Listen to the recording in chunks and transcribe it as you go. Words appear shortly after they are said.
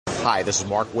Hi, this is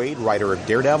Mark Waid, writer of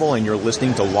Daredevil, and you're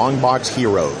listening to Longbox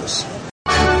Heroes.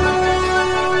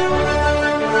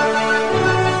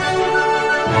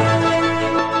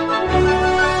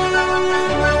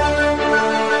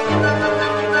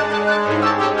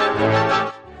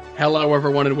 Hello,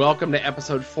 everyone, and welcome to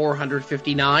episode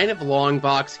 459 of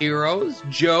Longbox Heroes.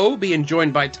 Joe being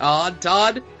joined by Todd.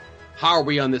 Todd, how are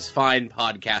we on this fine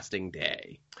podcasting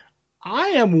day? I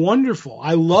am wonderful.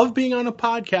 I love being on a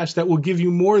podcast that will give you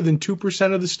more than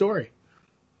 2% of the story.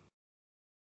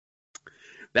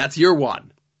 That's your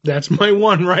one. That's my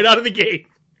one right out of the gate.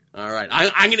 All right.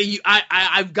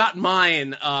 I've got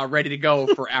mine ready to go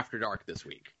for After Dark this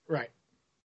week. Right.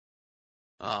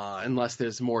 Unless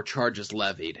there's more charges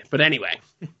levied. But anyway.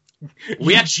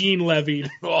 Eugene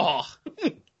levied. Oh,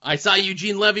 I saw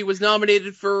Eugene Levy was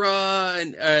nominated for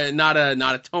not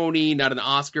a Tony, not an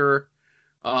Oscar,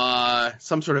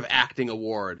 some sort of acting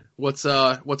award. What's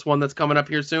one that's coming up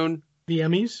here soon? The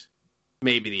Emmys?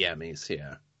 Maybe the Emmys,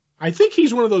 yeah. I think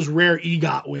he's one of those rare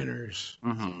EGOT winners.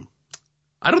 Mm-hmm.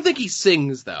 I don't think he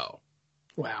sings, though.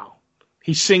 Wow.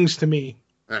 He sings to me.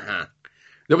 Uh-huh.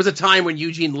 There was a time when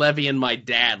Eugene Levy and my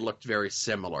dad looked very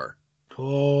similar.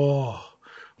 Oh,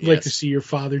 I'd Yes. like to see your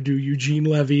father do Eugene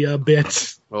Levy a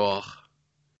bit. Oh.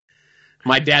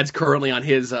 My dad's currently on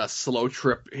his slow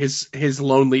trip, his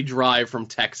lonely drive from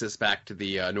Texas back to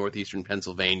the northeastern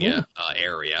Pennsylvania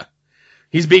area.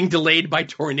 He's being delayed by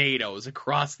tornadoes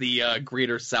across the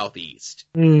greater southeast.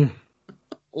 A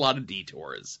lot of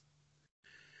detours.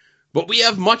 But we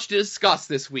have much to discuss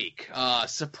this week.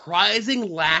 Surprising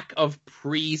lack of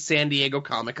pre-San Diego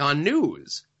Comic-Con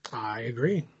news. I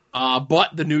agree. But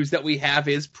the news that we have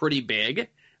is pretty big.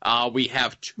 We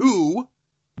have two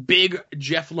big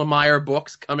Jeff Lemire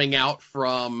books coming out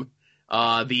from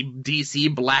the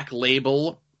DC Black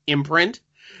Label imprint.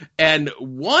 And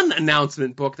one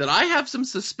announcement book that I have some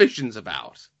suspicions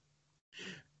about.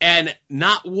 And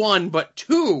not one, but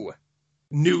two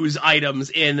news items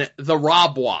in the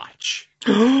Rob Watch.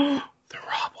 The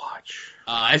Rob Watch.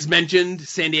 As mentioned,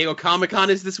 San Diego Comic-Con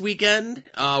is this weekend.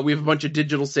 We have a bunch of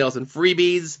digital sales and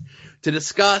freebies to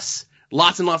discuss.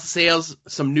 Lots and lots of sales,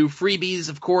 some new freebies,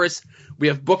 of course. We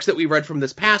have books that we read from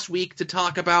this past week to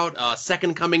talk about.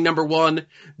 Second Coming #1,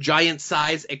 Giant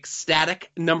Size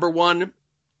Ecstatic #1,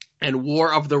 and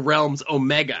War of the Realms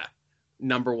Omega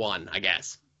 #1, I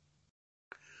guess.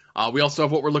 We also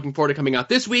have what we're looking forward to coming out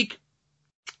this week.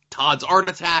 Todd's Art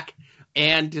Attack,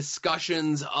 and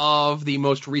discussions of the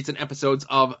most recent episodes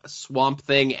of Swamp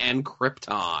Thing and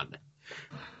Krypton.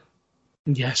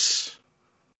 Yes.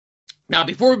 Now,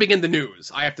 before we begin the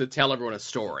news, I have to tell everyone a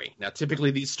story. Now,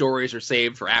 typically these stories are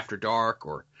saved for After Dark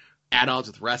or At Odds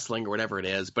with Wrestling or whatever it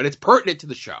is, but it's pertinent to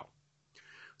the show.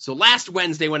 So last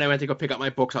Wednesday when I went to go pick up my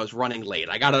books, I was running late.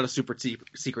 I got out of Super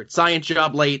Secret Science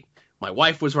job late. My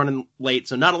wife was running late,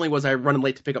 so not only was I running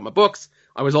late to pick up my books,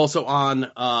 I was also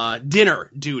on dinner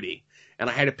duty, and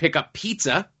I had to pick up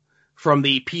pizza from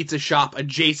the pizza shop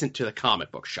adjacent to the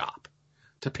comic book shop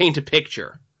to paint a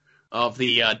picture of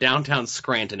the downtown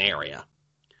Scranton area.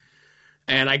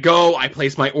 And I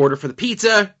place my order for the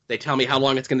pizza. They tell me how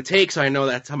long it's going to take, so I know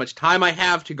that's how much time I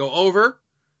have to go over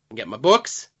and get my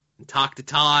books and talk to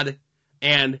Todd,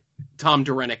 and Tom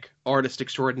Derenick, artist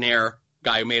extraordinaire,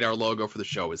 guy who made our logo for the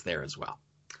show, is there as well.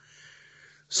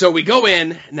 So we go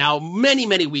in. Now, many,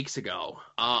 many weeks ago,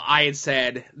 I had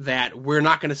said that we're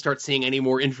not going to start seeing any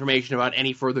more information about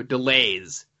any further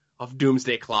delays of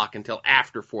Doomsday Clock until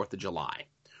after 4th of July.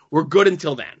 We're good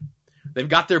until then. They've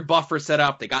got their buffer set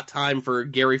up. They got time for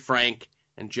Gary Frank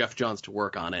and Jeff Johns to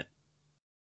work on it.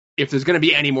 If there's going to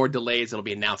be any more delays, it'll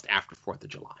be announced after 4th of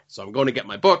July. So I'm going to get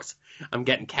my books. I'm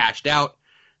getting cashed out.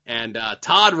 And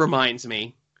Todd reminds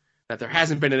me that there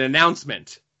hasn't been an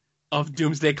announcement of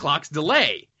Doomsday Clock's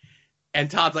delay.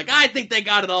 And Todd's like, I think they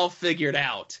got it all figured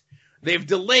out. They've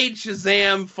delayed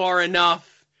Shazam far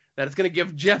enough that it's going to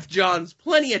give Jeff Johns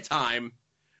plenty of time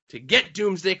to get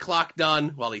Doomsday Clock done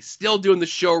while he's still doing the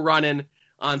show running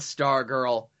on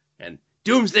Stargirl. And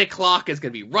Doomsday Clock is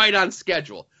going to be right on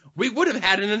schedule. We would have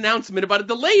had an announcement about a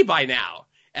delay by now.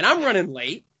 And I'm running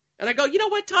late. And I go, you know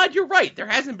what, Todd, you're right. There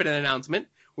hasn't been an announcement.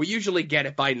 We usually get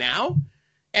it by now.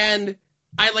 And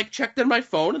I checked on my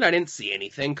phone and I didn't see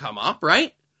anything come up,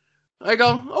 right? I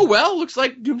go, oh, well, looks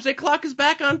like Doomsday Clock is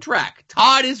back on track.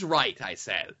 Todd is right, I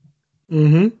said.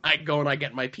 Mm-hmm. I go and I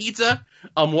get my pizza.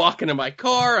 I'm walking to my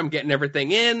car. I'm getting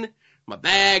everything in, my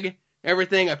bag,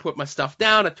 everything. I put my stuff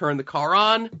down. I turn the car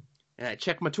on, and I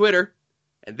check my Twitter,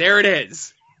 and there it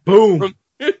is. Boom.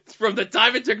 From the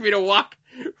time it took me to walk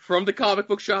from the comic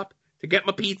book shop to get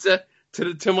my pizza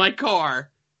to my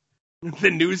car,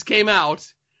 the news came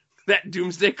out that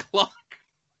Doomsday Clock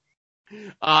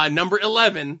Number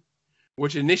 11,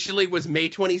 which initially was May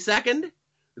 22nd,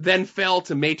 then fell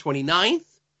to May 29th,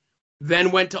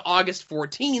 then went to August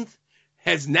 14th,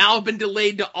 has now been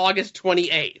delayed to August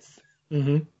 28th.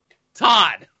 Mm-hmm.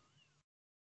 Todd,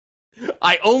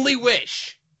 I only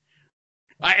wish,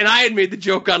 and I had made the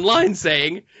joke online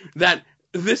saying that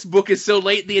this book is so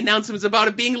late, the announcements about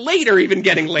it being later even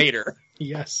getting later.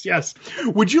 Yes, yes.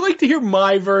 Would you like to hear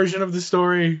my version of the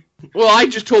story? Well, I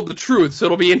just told the truth, so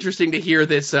it'll be interesting to hear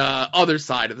this other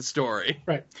side of the story.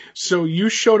 Right. So you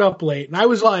showed up late, and I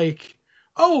was like,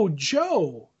 "Oh,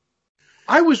 Joe,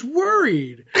 I was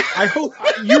worried. I hope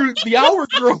the hour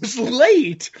grows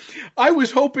late. I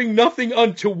was hoping nothing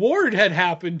untoward had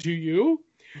happened to you.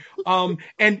 And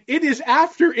it is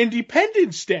after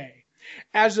Independence Day.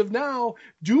 As of now,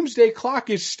 Doomsday Clock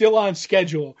is still on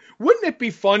schedule. Wouldn't it be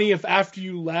funny if after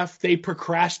you left, they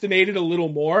procrastinated a little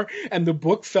more and the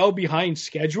book fell behind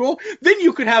schedule? Then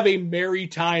you could have a merry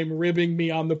time ribbing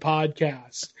me on the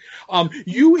podcast.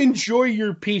 You enjoy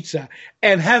your pizza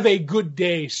and have a good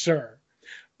day, sir."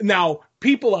 Now,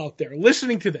 people out there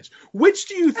listening to this, which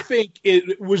do you think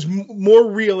it was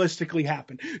more realistically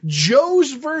happened?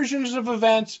 Joe's versions of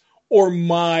events or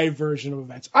my version of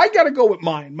events? I got to go with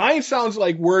mine. Mine sounds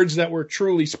like words that were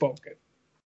truly spoken.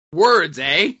 Words,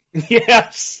 eh?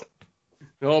 Yes.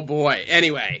 Oh boy.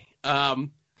 Anyway,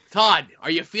 Todd, are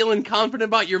you feeling confident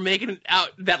about your making it out,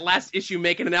 that last issue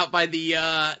making it out by the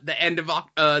end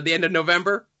of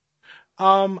November?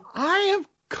 I have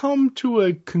come to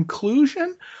a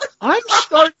conclusion. I'm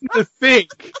starting to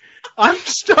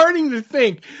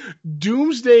think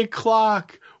Doomsday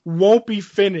Clock won't be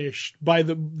finished by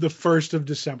the 1st of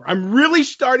December. I'm really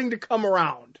starting to come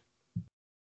around.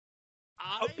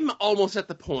 I'm almost at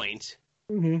the point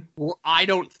where I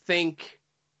don't think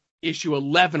issue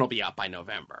 11 will be out by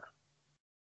November.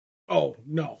 Oh,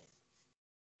 no.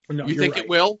 No, you think right. It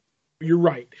will? You're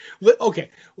right.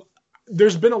 Okay.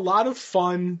 There's been a lot of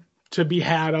fun to be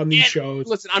had on these shows.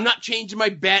 Listen, I'm not changing my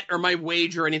bet or my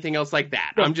wager or anything else like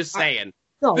that. No, I'm just saying.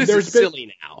 This is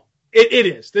silly now. It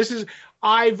is. This is.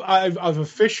 I've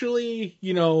officially,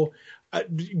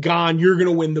 gone. You're going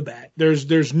to win the bet.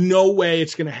 There's no way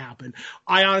it's going to happen.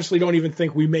 I honestly don't even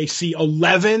think we may see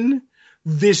 11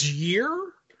 this year.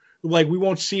 Like, we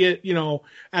won't see it,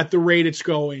 at the rate it's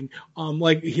going.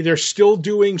 They're still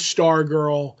doing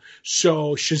Stargirl,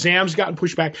 so Shazam's gotten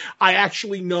pushed back. I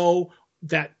actually know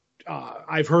that.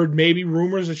 I've heard maybe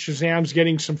rumors that Shazam's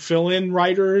getting some fill-in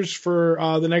writers for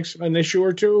the next an issue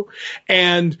or two.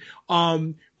 And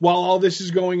while all this is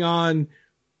going on,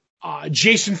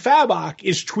 Jason Fabok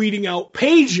is tweeting out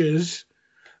pages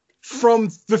from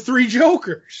the Three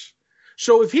Jokers.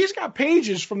 So if he's got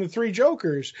pages from the Three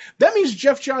Jokers, that means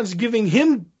Jeff Johns giving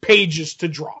him pages to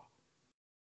draw.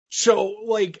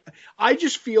 So, I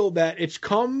just feel that it's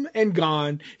come and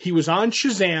gone. He was on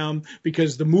Shazam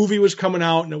because the movie was coming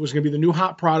out and it was going to be the new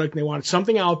hot product and they wanted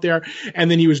something out there.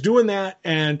 And then he was doing that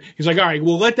and he's like, all right,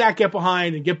 we'll let that get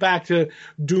behind and get back to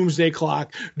Doomsday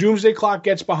Clock. Doomsday Clock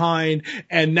gets behind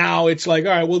and now it's like,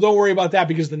 all right, well, don't worry about that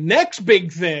because the next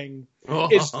big thing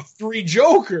is the Three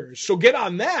Jokers. So get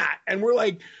on that. And we're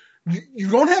like, you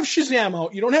don't have Shazam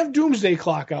out. You don't have Doomsday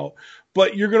Clock out,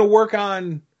 but you're going to work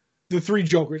on the Three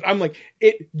Jokers. I'm like,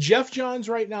 Jeff Johns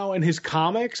right now in his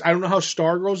comics, I don't know how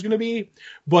Stargirl's going to be,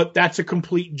 but that's a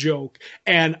complete joke.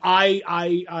 And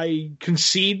I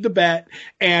concede the bet,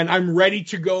 and I'm ready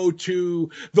to go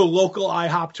to the local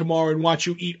IHOP tomorrow and watch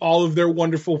you eat all of their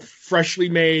wonderful, freshly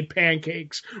made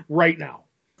pancakes right now.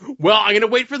 Well, I'm going to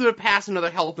wait for them to pass another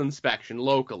health inspection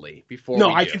locally before No,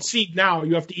 we I do. concede now.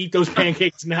 You have to eat those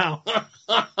pancakes now.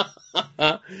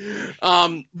 But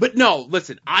no,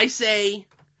 listen, I say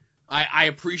I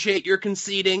appreciate your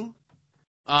conceding,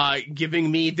 giving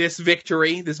me this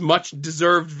victory, this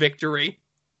much-deserved victory.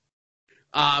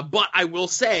 But I will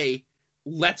say,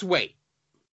 let's wait.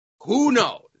 Who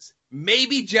knows?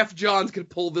 Maybe Jeff Johns could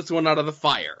pull this one out of the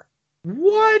fire.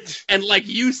 What? And like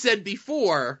you said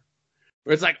before,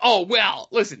 where it's like, oh, well,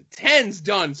 listen, 10's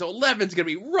done, so 11's going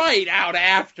to be right out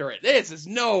after it. This is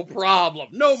no problem.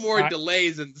 No more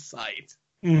delays in sight.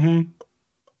 Mm-hmm.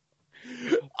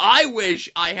 I wish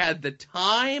I had the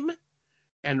time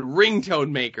and ringtone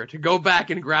maker to go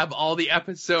back and grab all the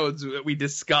episodes that we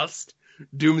discussed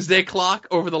Doomsday Clock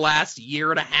over the last year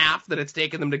and a half that it's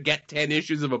taken them to get 10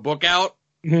 issues of a book out,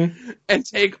 and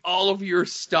take all of your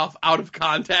stuff out of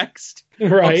context.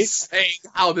 Right. Of saying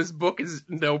how this book is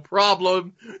no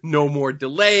problem, no more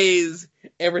delays,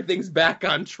 everything's back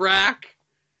on track,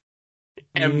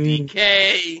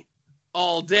 MDK,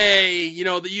 all day,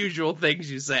 the usual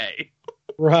things you say.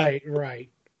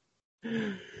 Right.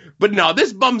 But no,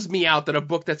 this bums me out that a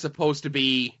book that's supposed to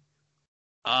be,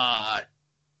 the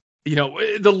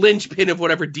linchpin of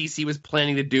whatever DC was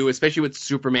planning to do, especially with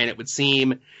Superman, it would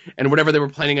seem, and whatever they were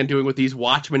planning on doing with these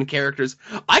Watchmen characters.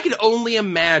 I could only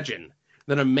imagine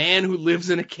that a man who lives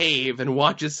in a cave and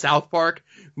watches South Park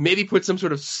maybe put some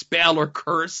sort of spell or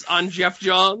curse on Jeff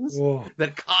Johns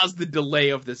that caused the delay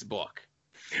of this book.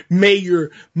 May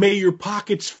your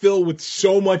pockets fill with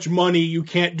so much money you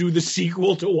can't do the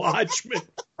sequel to Watchmen.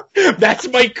 That's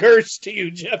my curse to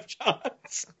you, Jeff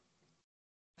Johns.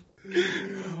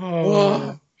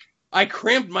 Oh. I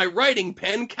cramped my writing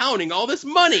pen counting all this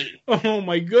money. Oh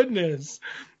my goodness.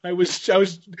 I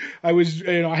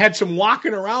had some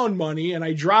walking around money and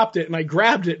I dropped it and I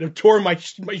grabbed it and it tore my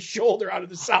shoulder out of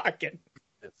the socket.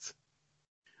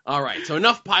 All right. So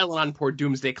enough piling on poor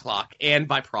Doomsday Clock and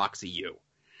by proxy you.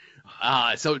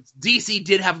 So DC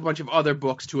did have a bunch of other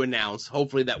books to announce,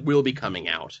 hopefully that will be coming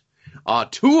out.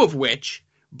 Two of which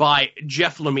by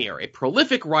Jeff Lemire, a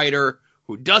prolific writer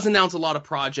who does announce a lot of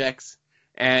projects,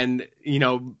 and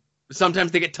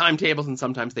sometimes they get timetables and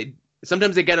sometimes they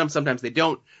get them, sometimes they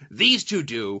don't. These two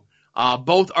do.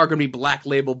 Both are going to be Black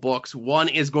Label books. One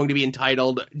is going to be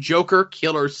entitled Joker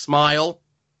Killer Smile,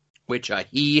 which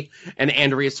he and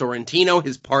Andrea Sorrentino,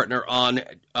 his partner on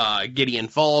Gideon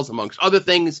Falls, amongst other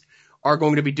things, are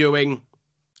going to be doing.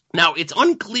 Now, it's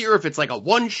unclear if it's like a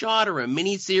one-shot or a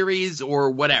mini-series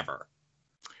or whatever.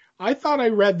 I thought I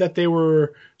read that they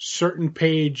were certain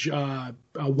page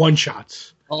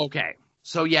one-shots. Okay.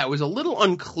 So, yeah, it was a little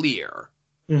unclear.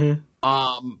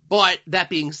 Mm-hmm. But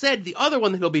that being said, the other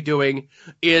one that he'll be doing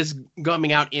is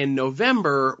coming out in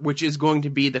November, which is going to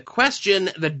be The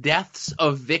Question, The Deaths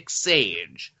of Vic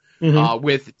Sage,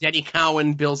 with Denny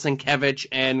Cowan, Bill Sienkiewicz,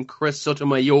 and Chris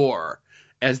Sotomayor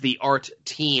as the art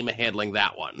team handling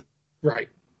that one. Right.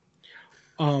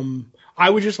 I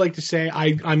would just like to say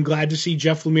I'm glad to see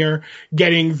Jeff Lemire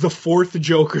getting the fourth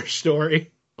Joker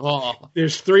story. Oh.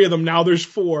 There's 3 of them. Now there's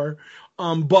 4.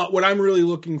 But what I'm really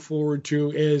looking forward to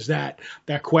is that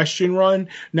Question run.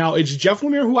 Now it's Jeff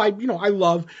Lemire, who I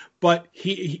love, but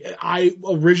I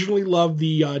originally loved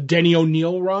the Denny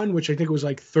O'Neil run, which I think was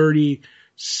like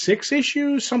 36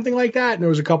 issues, something like that. And there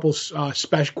was a couple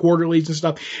special quarterlies and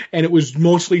stuff, and it was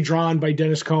mostly drawn by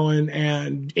Dennis Cohen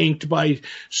and inked by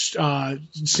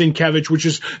Sienkiewicz, which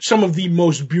is some of the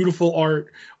most beautiful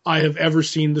art I have ever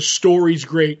seen. The story's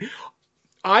great.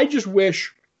 I just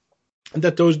wish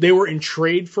that they were in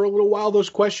trade for a little while, those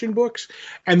Question books,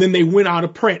 and then they went out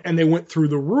of print and they went through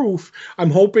the roof.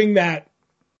 I'm hoping that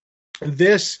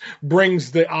this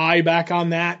brings the eye back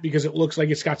on that, because it looks like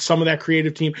it's got some of that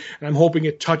creative team, and I'm hoping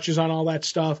it touches on all that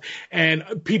stuff and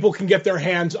people can get their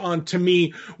hands on, to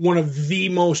me, one of the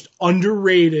most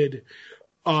underrated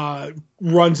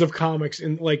runs of comics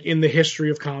in the history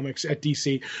of comics at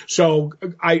DC. So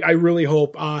I really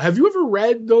hope. Have you ever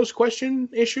read those Question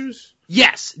issues?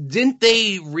 Yes. Didn't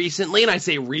they recently, and I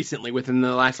say recently, within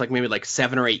the last maybe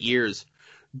 7 or 8 years,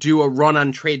 do a run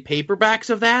on trade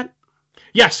paperbacks of that?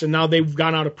 Yes, and now they've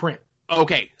gone out of print.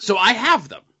 Okay, so I have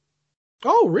them.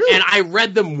 Oh, really? And I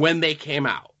read them when they came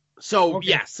out. So, okay.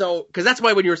 Yeah, because that's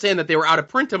why when you were saying that they were out of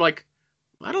print, I'm like,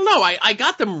 I don't know. I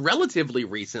got them relatively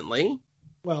recently.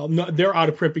 Well, no, they're out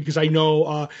of print because I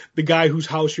know the guy whose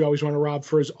house you always want to rob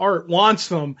for his art wants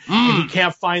them, and he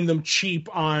can't find them cheap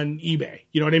on eBay.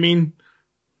 You know what I mean?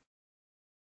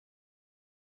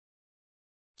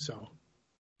 So.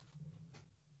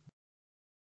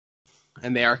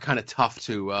 And they are kind of tough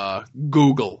to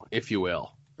Google, if you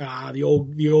will. The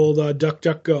old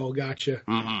DuckDuckGo, gotcha.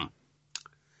 Mm-hmm.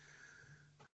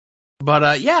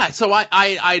 But yeah, so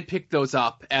I picked those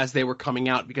up as they were coming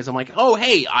out because I'm like, oh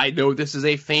hey, I know this is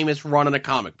a famous run in a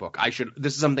comic book.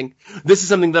 This is something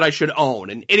that I should own,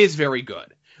 and it is very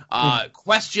good.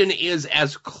 Question is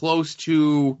as close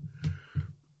to,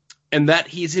 and that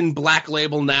he's in Black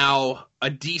Label now, a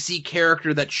DC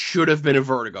character that should have been a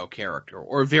Vertigo character,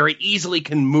 or very easily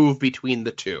can move between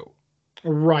the two.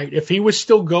 Right. If he was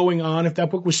still going on, if that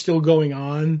book was still going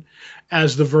on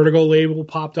as the Vertigo label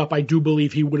popped up, I do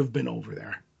believe he would have been over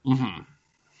there. Mm-hmm.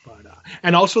 But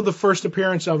and also the first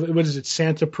appearance of, what is it,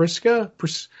 Santa Prisca?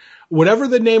 Whatever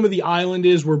the name of the island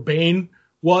is where Bane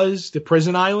was, the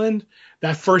prison island,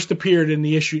 that first appeared in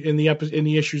the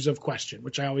issues of Question,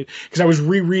 which because I was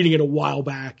rereading it a while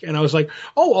back, and I was like,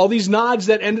 oh, all these nods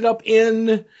that ended up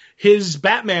in his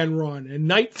Batman run and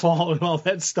Nightfall and all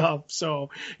that stuff. So,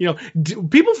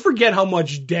 people forget how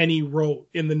much Denny wrote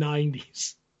in the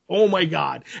 90s. Oh my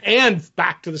God. And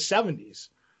back to the 70s.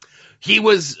 He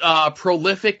was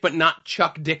prolific, but not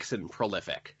Chuck Dixon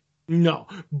prolific. No,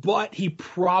 but he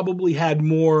probably had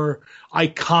more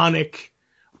iconic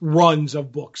runs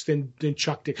of books than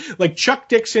Chuck Dixon. Like Chuck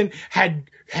Dixon had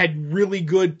really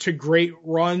good to great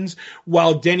runs,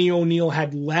 while Denny O'Neil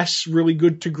had less really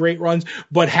good to great runs,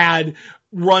 but had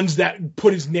runs that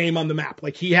put his name on the map.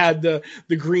 Like he had the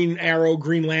Green Arrow,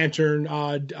 Green Lantern,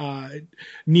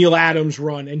 Neil Adams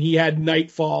run, and he had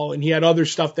Nightfall, and he had other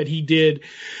stuff that he did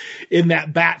in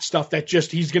that Bat stuff that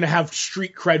just he's going to have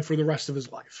street cred for the rest of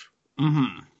his life.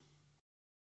 Mm-hmm.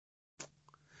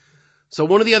 So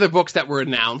one of the other books that were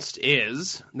announced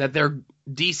is that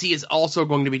DC is also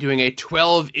going to be doing a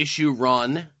 12-issue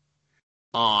run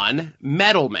on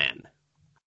Metal Men.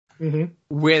 Mm-hmm.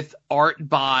 With art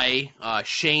by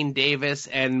Shane Davis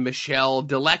and Michelle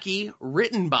Delecky,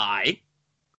 written by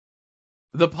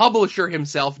the publisher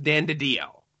himself, Dan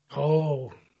DiDio.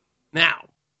 Oh. Now,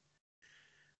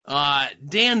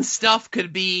 Dan's stuff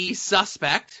could be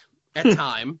suspect at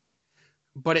time,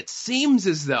 but it seems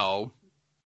as though,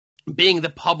 being the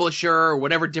publisher, or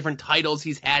whatever different titles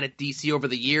he's had at DC over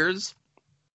the years,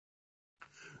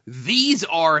 these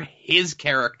are his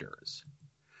characters.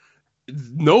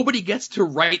 Nobody gets to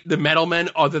write the Metal Men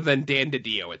other than Dan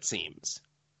DiDio, it seems.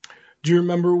 Do you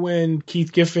remember when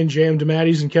Keith Giffen, J.M.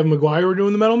 DeMatteis, and Kevin Maguire were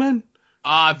doing the Metal Men?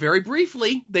 Very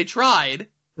briefly. They tried.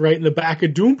 Right in the back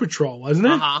of Doom Patrol, wasn't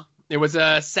it? Uh-huh. It was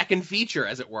a second feature,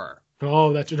 as it were.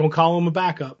 Oh, don't call him a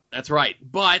backup. That's right.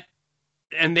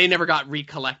 And they never got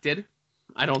recollected,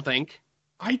 I don't think.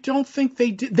 I don't think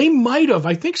they did. They might have.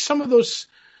 I think some of those,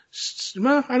 I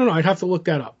don't know. I'd have to look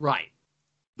that up. Right.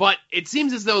 But it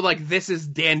seems as though, like, this is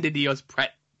Dan DiDio's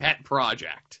pet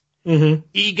project. Mm-hmm.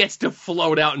 He gets to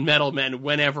float out Metal Men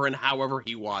whenever and however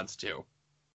he wants to.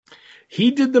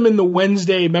 He did them in the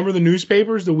Wednesday, remember the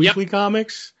newspapers, the weekly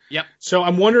comics? Yep. So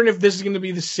I'm wondering if this is going to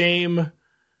be the same,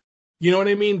 you know what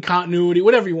I mean? Continuity,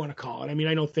 whatever you want to call it. I mean,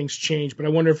 I know things change, but I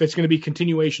wonder if it's going to be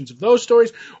continuations of those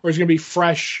stories, or it's going to be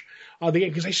fresh.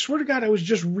 Because I swear to God, I was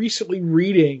just recently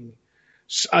reading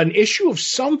an issue of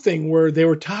something where they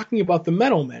were talking about the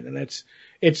Metal Men, and it's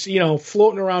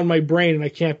floating around my brain, and I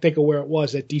can't think of where it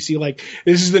was at DC. Like,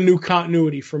 this is the new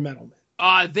continuity for Metal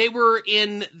Men. They were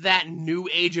in that New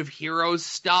Age of Heroes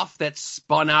stuff that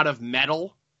spun out of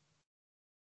Metal.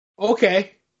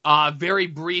 Okay. Very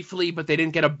briefly, but they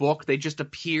didn't get a book. They just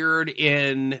appeared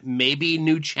in maybe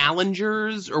New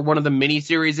Challengers, or one of the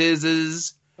miniseries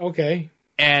is. Okay.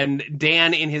 And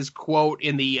Dan, in his quote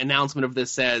in the announcement of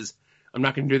this, says, I'm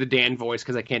not going to do the Dan voice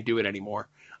because I can't do it anymore.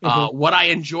 Mm-hmm. What I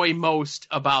enjoy most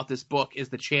about this book is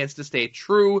the chance to stay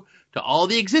true to all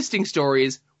the existing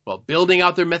stories while building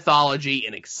out their mythology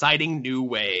in exciting new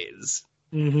ways.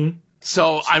 Mm-hmm.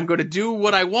 So I'm going to do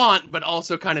what I want, but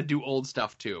also kind of do old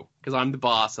stuff too, because I'm the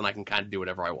boss and I can kind of do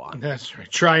whatever I want. That's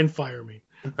right. Try and fire me.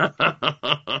 So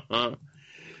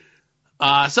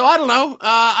I don't know.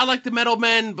 I like the Metal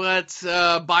Men, but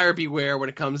buyer beware when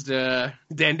it comes to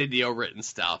Dan DiDio written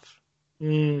stuff.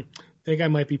 I think I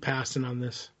might be passing on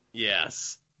this.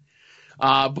 Yes.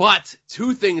 But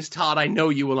two things, Todd, I know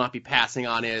you will not be passing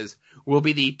on will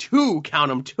be the two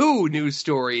news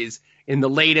stories in the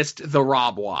latest The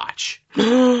Rob Watch.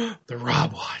 The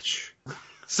Rob Watch.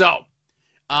 So,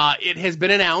 it has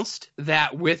been announced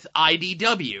that with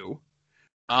IDW,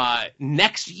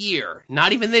 next year,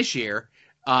 not even this year,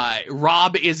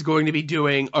 Rob is going to be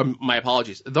doing, my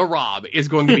apologies, The Rob is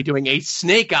going to be doing a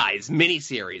Snake Eyes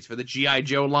miniseries for the G.I.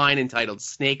 Joe line entitled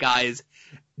Snake Eyes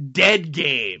Dead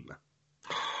Game.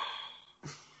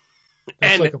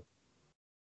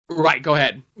 Right, go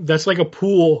ahead. That's like a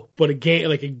pool, but a game,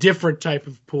 like a different type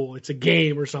of pool. It's a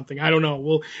game or something. I don't know.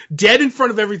 Well, dead in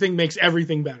front of everything makes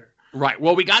everything better. Right.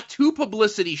 Well, we got 2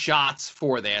 publicity shots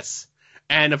for this.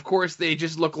 And, of course, they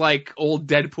just look like old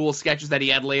Deadpool sketches that he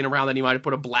had laying around that he might have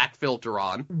put a black filter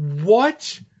on.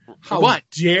 What? How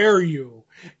dare you?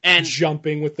 And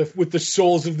jumping with the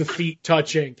soles of the feet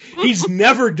touching. He's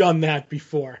never done that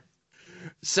before.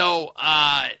 So,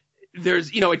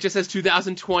 there's, it just says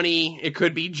 2020. It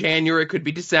could be January. It could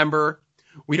be December.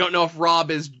 We don't know if Rob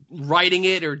is writing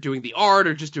it or doing the art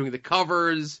or just doing the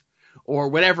covers or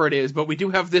whatever it is. But we do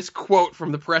have this quote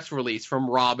from the press release from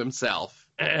Rob himself.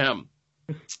 Now,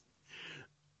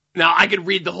 I could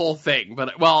read the whole thing,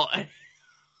 but, well...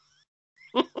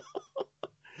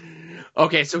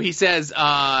 Okay, so he says,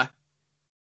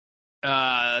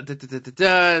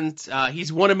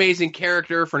 he's one amazing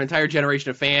character for an entire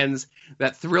generation of fans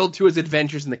that thrilled to his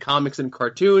adventures in the comics and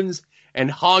cartoons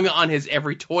and hung on his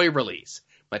every toy release.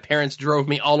 My parents drove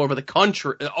me all over the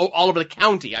country, all over the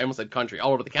county. I almost said country,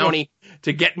 all over the county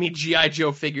to get me G.I.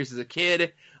 Joe figures as a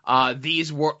kid.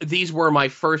 These were my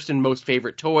first and most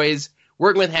favorite toys.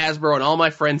 Working with Hasbro and all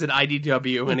my friends at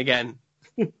IDW, and again,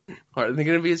 Are they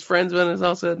going to be his friends when it's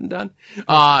all said and done?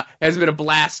 Has been a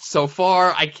blast so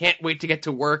far. I can't wait to get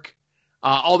to work,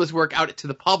 all this work out to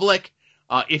the public.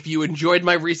 If you enjoyed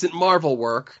my recent Marvel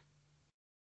work,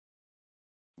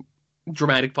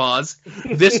 dramatic pause,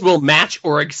 this will match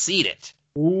or exceed it.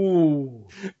 Ooh.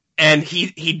 And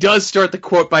he does start the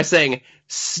quote by saying,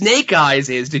 Snake Eyes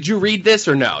is, did you read this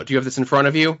or no? Do you have this in front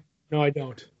of you? No, I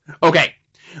don't. Okay.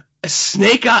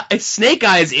 Snake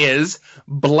Eyes is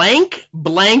blank,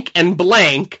 blank, and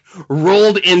blank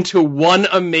rolled into one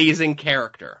amazing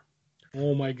character.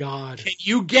 Oh my God. Can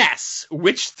you guess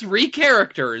which 3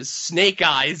 characters Snake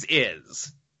Eyes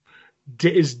is?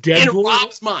 Is Deadpool? In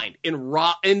Rob's mind.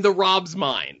 In the Rob's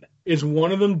mind. Is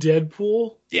one of them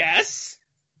Deadpool? Yes.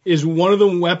 Is one of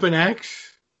them Weapon X?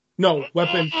 No,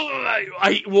 Weapon...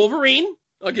 Wolverine?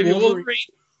 I'll give you Wolverine.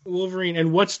 Wolverine.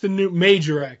 And what's the new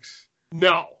Major X?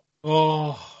 No.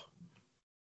 Oh.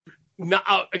 No,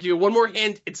 I'll give you one more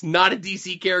hint. It's not a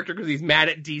DC character because he's mad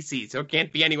at DC, so it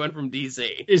can't be anyone from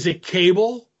DC. Is it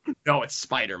Cable? No, it's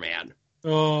Spider-Man.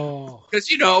 Oh. Because,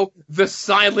 the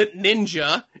silent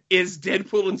ninja is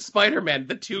Deadpool and Spider-Man,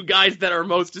 the 2 guys that are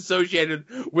most associated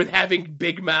with having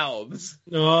big mouths.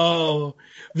 Oh.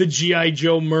 The G.I.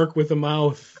 Joe merc with a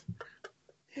mouth.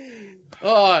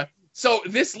 So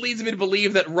this leads me to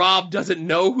believe that Rob doesn't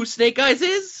know who Snake Eyes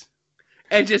is,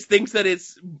 and just thinks that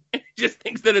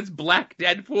it's Black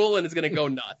Deadpool and is gonna go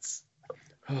nuts.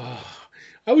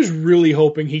 I was really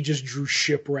hoping he just drew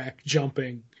Shipwreck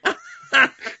jumping.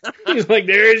 He's like,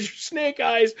 there's Snake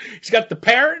Eyes. He's got the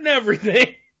parrot and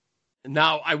everything.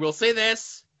 Now, I will say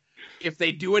this. If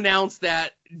they do announce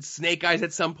that Snake Eyes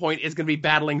at some point is going to be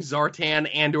battling Zartan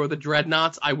and or the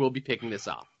Dreadnoughts, I will be picking this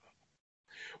up.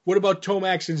 What about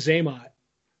Tomax and Zaymot?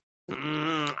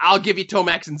 I'll give you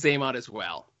Tomax and Zaymot as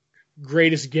well.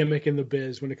 Greatest gimmick in the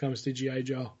biz when it comes to G.I.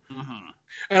 Joe. Mm-hmm.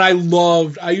 And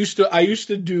I used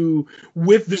to do,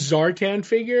 with the Zartan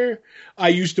figure, I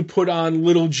used to put on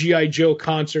little G.I. Joe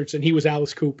concerts, and he was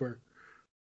Alice Cooper.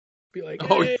 Be like,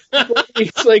 hey,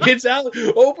 it's like, it's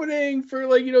opening for,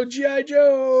 like, G.I.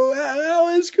 Joe,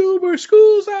 Alice Cooper,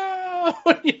 school's out,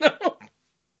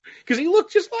 because he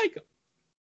looked just like him.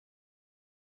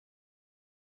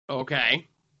 Okay.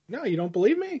 No, you don't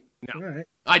believe me? No. All right.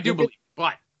 I do believe,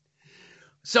 but...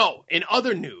 So, in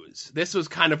other news, this was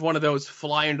kind of one of those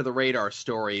fly-under-the-radar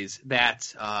stories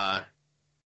that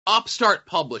upstart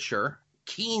publisher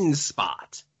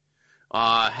Keenspot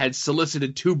had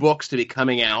solicited 2 books to be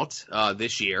coming out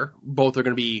this year. Both are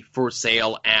going to be for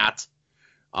sale at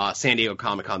San Diego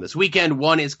Comic-Con this weekend.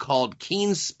 One is called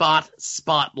Keenspot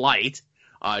Spotlight,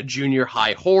 Junior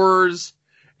High Horrors,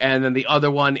 and then the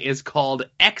other one is called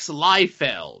X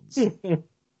Liefelds.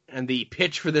 And the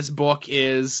pitch for this book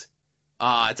is...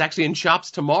 it's actually in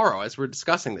shops tomorrow as we're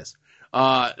discussing this.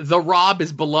 The Rob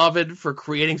is beloved for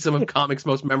creating some of comics'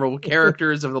 most memorable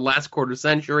characters of the last quarter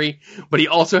century, but he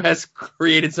also has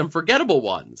created some forgettable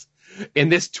ones. In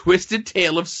this twisted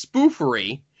tale of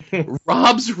spoofery,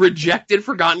 Rob's rejected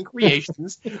forgotten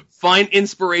creations find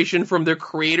inspiration from their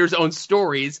creators' own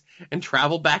stories and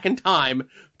travel back in time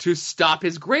to stop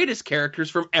his greatest characters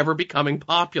from ever becoming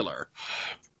popular.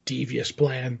 Devious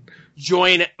plan.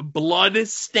 Join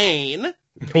Bloodstain,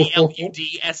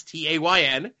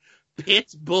 Bludstayn,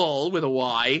 Pit Bull with a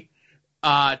Y,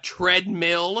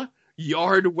 Treadmill,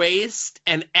 Yard Waste,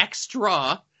 and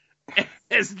Extra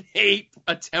as they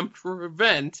attempt to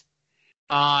prevent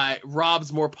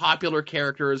Rob's more popular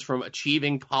characters from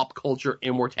achieving pop culture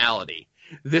immortality.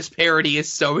 This parody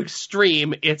is so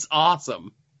extreme, it's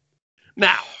awesome.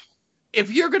 Now,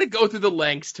 if you're going to go through the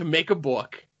lengths to make a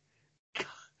book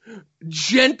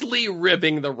gently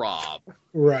ribbing the Rob,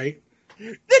 right,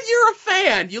 then you're a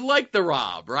fan. You like the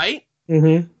Rob, right?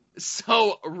 Mm-hmm.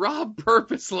 So Rob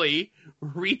purposely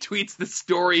retweets the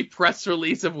story press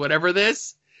release of whatever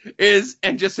this is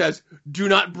and just says, "Do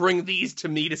not bring these to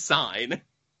me to sign."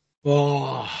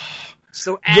 Oh.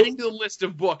 So adding to the list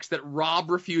of books that the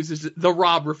Rob refuses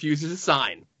to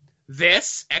sign.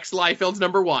 This, X Liefeld's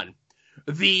 #1,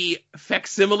 the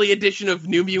facsimile edition of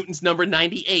New Mutants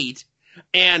 #98,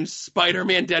 and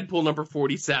Spider-Man Deadpool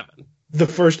 #47. The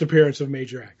first appearance of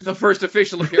Major X. The first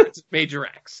official appearance of Major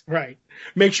X. Right.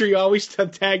 Make sure you always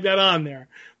tag that on there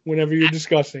whenever you're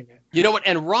discussing it. You know what?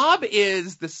 And Rob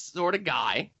is the sort of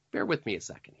guy. Bear with me a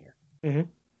second here. Mm-hmm.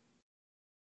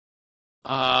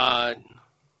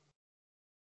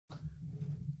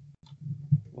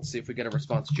 Let's see if we get a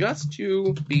response. Just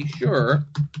to be sure,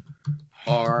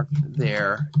 are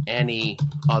there any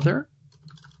other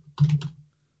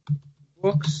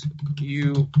books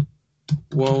you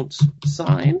won't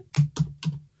sign?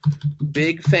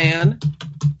 Big fan.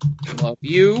 Love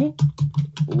you.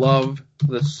 Love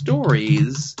the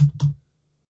stories.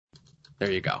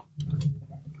 There you go.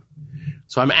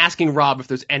 So I'm asking Rob if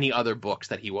there's any other books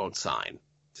that he won't sign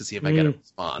to see if I get a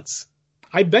response.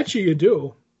 I bet you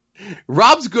do.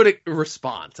 Rob's good at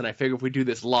response, and I figure if we do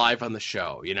this live on the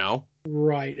show, you know?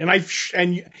 Right.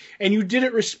 And you did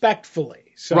it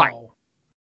respectfully. So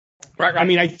Right. I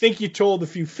mean, I think you told a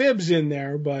few fibs in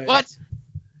there, but What?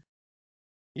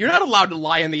 You're not allowed to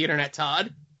lie on the internet,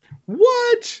 Todd.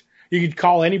 What? You could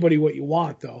call anybody what you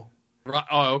want, though.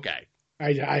 Oh, okay.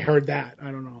 I heard that.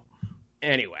 I don't know.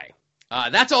 Anyway,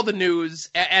 that's all the news.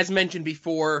 As mentioned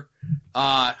before,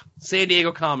 San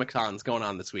Diego Comic-Con's going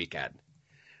on this weekend.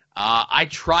 I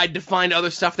tried to find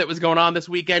other stuff that was going on this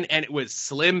weekend, and it was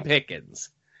slim pickings.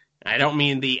 I don't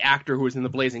mean the actor who was in the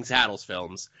Blazing Saddles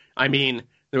films. I mean,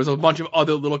 there was a bunch of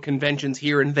other little conventions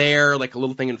here and there, like a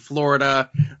little thing in Florida,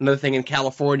 another thing in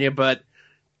California, but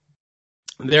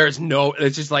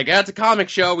it's just like, it's a comic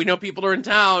show. We know people are in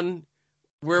town.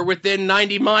 We're within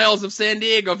 90 miles of San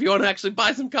Diego. If you want to actually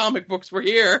buy some comic books, we're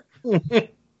here.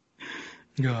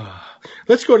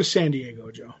 Let's go to San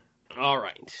Diego, Joe. All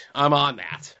right. I'm on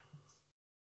that.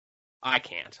 I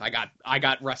can't. I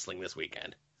got wrestling this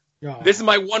weekend. This is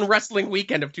my one wrestling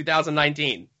weekend of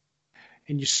 2019.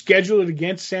 And you scheduled it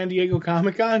against San Diego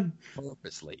Comic-Con?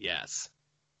 Purposely, yes.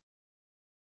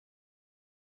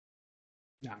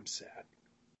 Now I'm sad.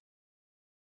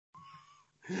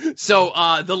 So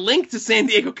the link to San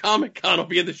Diego Comic-Con will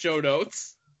be in the show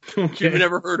notes. Okay. If you've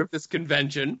never heard of this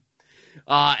convention.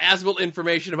 As will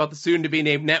information about the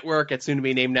soon-to-be-named network at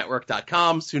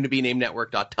soon-to-be-named-network.com,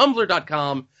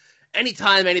 soon-to-be-named-network.tumblr.com.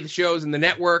 Anytime any of the shows in the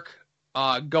network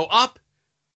go up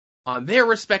on their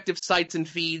respective sites and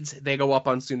feeds, they go up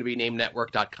on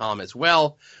soon-to-be-named-network.com as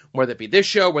well. Whether it be this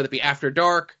show, whether it be After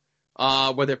Dark,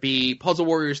 whether it be Puzzle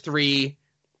Warriors 3,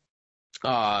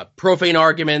 Profane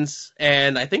Arguments,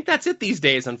 and I think that's it these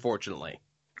days, unfortunately.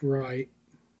 Right.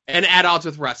 And At Odds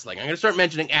with Wrestling. I'm going to start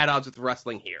mentioning At Odds with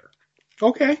Wrestling here.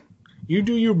 Okay. You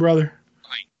do you, brother.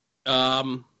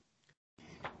 Right.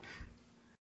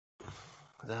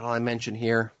 Is that all I mention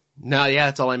here? No, yeah,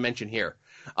 that's all I mention here.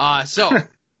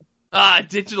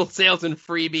 Digital sales and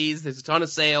freebies. There's a ton of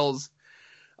sales.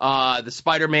 The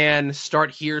Spider-Man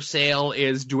Start Here sale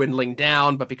is dwindling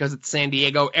down, but because it's San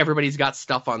Diego, everybody's got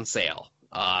stuff on sale.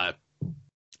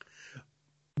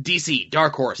 DC,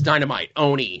 Dark Horse, Dynamite,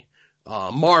 Oni,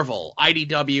 Marvel,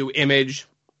 IDW, Image,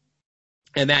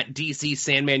 and that DC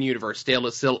Sandman universe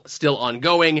still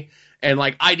ongoing. And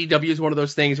like IDW is one of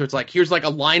those things where it's like, here's like a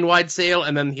line-wide sale,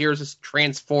 and then here's this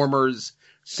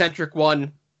Transformers-centric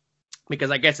one, because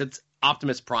I guess it's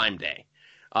Optimus Prime Day.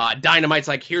 Dynamite's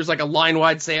like, here's like a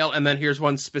line-wide sale, and then here's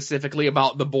one specifically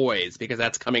about The Boys, because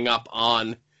that's coming up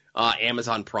on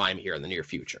Amazon Prime here in the near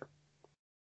future.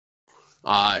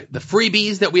 The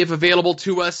freebies that we have available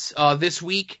to us this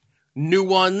week, new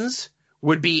ones,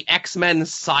 would be X-Men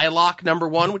Psylocke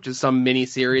 #1, which is some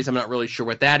mini-series. I'm not really sure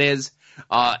what that is.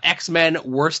 X-Men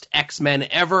Worst X-Men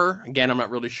Ever. Again, I'm not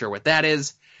really sure what that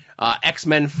is.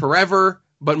 X-Men Forever,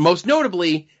 but most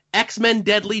notably, X-Men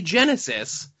Deadly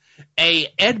Genesis, a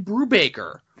Ed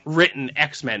Brubaker written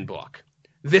X-Men book.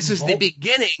 This is the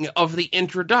beginning of the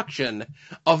introduction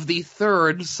of the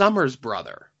third Summers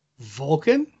brother.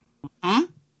 Vulcan?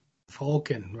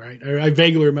 Vulcan, right. I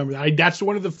vaguely remember that. That's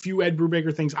one of the few Ed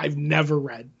Brubaker things I've never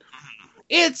read.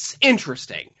 It's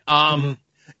interesting. It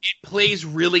plays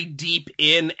really deep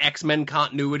in X-Men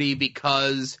continuity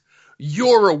because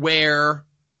you're aware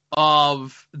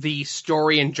of the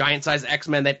story in Giant Size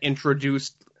X-Men that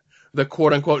introduced the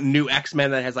quote-unquote new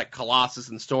X-Men that has like Colossus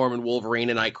and Storm and Wolverine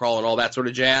and Nightcrawler and all that sort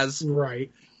of jazz.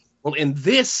 Right. Well, in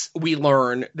this, we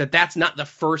learn that that's not the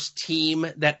first team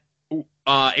that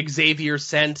Xavier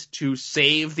sent to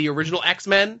save the original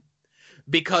X-Men,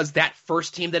 because that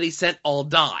first team that he sent all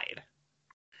died.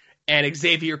 And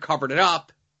Xavier covered it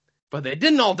up, but they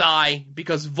didn't all die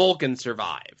because Vulcan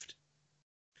survived.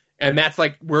 And that's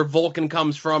like where Vulcan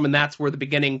comes from, and that's where the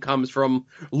beginning comes from,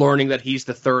 learning that he's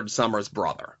the third Summers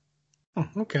brother. Oh,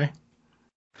 okay.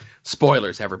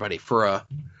 Spoilers, everybody, for a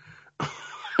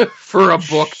for a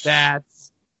book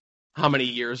that's how many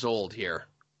years old here?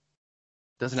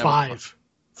 Doesn't have 5.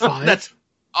 5? That's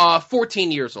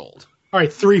 14 years old. All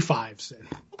right, 3 5s then.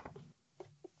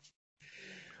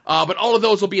 But all of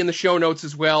those will be in the show notes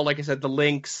as well. Like I said, the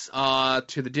links to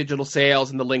the digital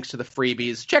sales and the links to the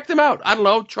freebies. Check them out. I don't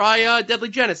know. Try Deadly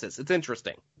Genesis. It's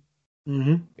interesting.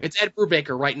 Mm-hmm. It's Ed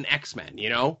Brubaker writing X-Men, you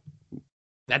know?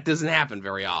 That doesn't happen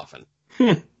very often.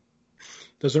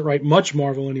 Doesn't write much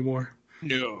Marvel anymore.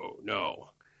 No.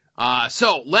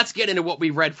 So let's get into what we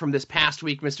read from this past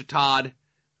week, Mr. Todd.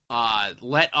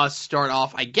 Let us start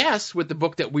off, I guess, with the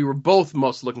book that we were both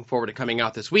most looking forward to coming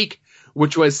out this week,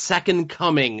 which was Second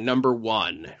Coming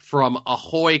 #1 from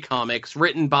Ahoy Comics,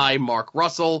 written by Mark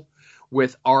Russell,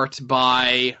 with art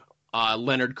by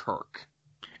Leonard Kirk.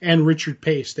 And Richard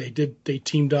Pace. They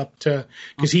teamed up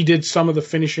because he did some of the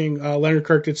finishing. Leonard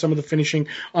Kirk did some of the finishing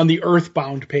on the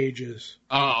Earthbound pages.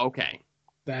 Oh, okay.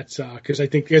 That's because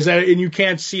and you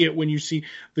can't see it when you see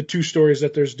the two stories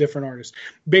that there's different artists.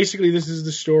 Basically, this is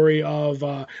the story of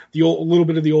a little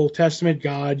bit of the Old Testament,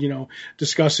 God,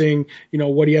 discussing,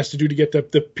 what he has to do to get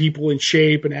the people in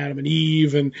shape, and Adam and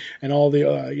Eve, and all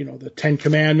the, the 10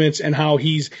 Commandments, and how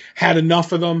he's had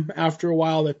enough of them after a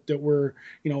while that were,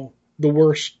 the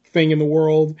worst thing in the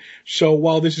world. So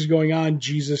while this is going on,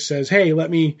 Jesus says, hey,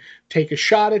 let me take a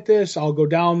shot at this. I'll go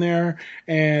down there.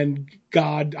 And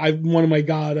God, one of my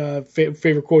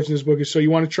favorite quotes in this book is, so you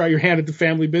want to try your hand at the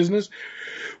family business?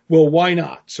 Well, why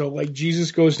not? So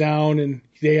Jesus goes down, and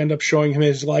they end up showing him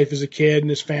his life as a kid and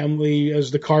his family as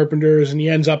the carpenters. And he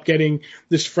ends up getting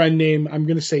this friend named, I'm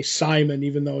going to say Simon,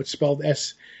 even though it's spelled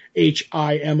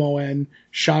Shimon,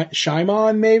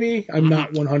 Shimon, maybe? I'm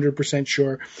not 100%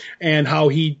 sure. And how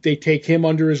they take him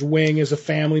under his wing as a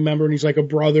family member, and he's like a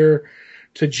brother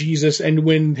to Jesus. And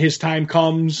when Jesus'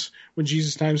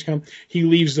 times come, he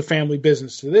leaves the family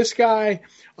business to this guy.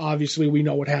 Obviously, we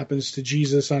know what happens to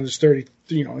Jesus on his in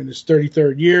his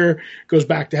 33rd year, goes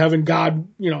back to heaven. God,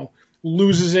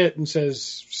 loses it and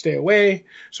says, stay away.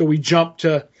 So we jump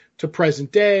to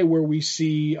present day, where we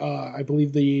see, I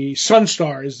believe the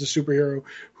Sunstar is the superhero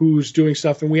who's doing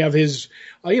stuff, and we have his,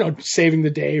 saving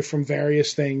the day from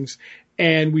various things.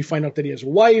 And we find out that he has a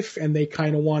wife, and they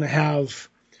kind of want to have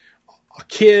a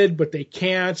kid, but they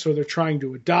can't, so they're trying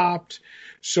to adopt.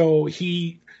 So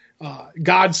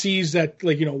God sees that,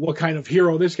 what kind of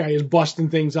hero this guy is, busting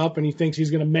things up, and he thinks he's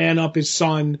going to man up his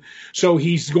son. So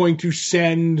he's going to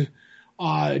send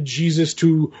Jesus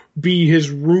to be his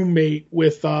roommate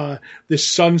with this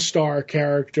Sunstar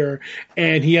character,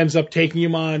 and he ends up taking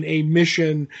him on a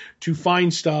mission to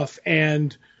find stuff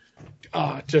and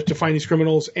to find these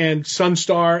criminals. And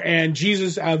Sunstar and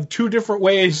Jesus have two different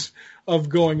ways of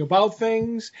going about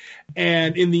things,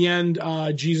 and in the end,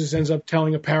 Jesus ends up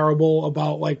telling a parable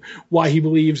about why he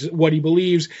believes what he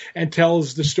believes, and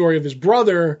tells the story of his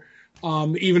brother.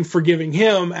 Even forgiving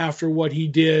him after what he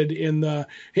did in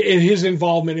his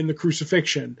involvement in the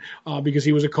crucifixion, because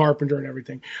he was a carpenter and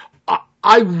everything.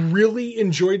 I really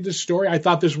enjoyed this story. I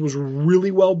thought this was really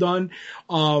well done.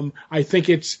 I think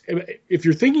if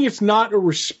you're thinking it's not a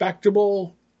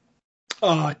respectable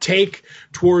take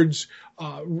towards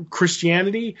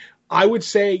Christianity, I would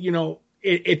say,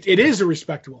 it is a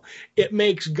respectable. It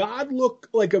makes God look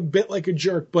like a bit like a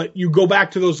jerk, but you go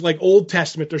back to those Old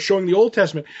Testament. They're showing the Old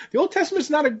Testament. The Old Testament's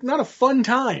not a fun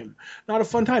time,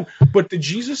 But the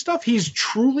Jesus stuff, he's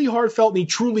truly heartfelt and he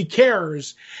truly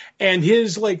cares, and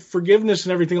his forgiveness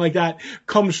and everything like that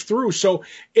comes through. So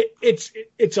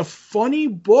it's a funny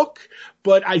book,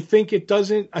 but I think it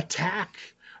doesn't attack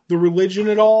the religion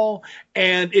at all,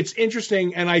 and it's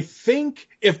interesting. And I think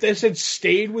if this had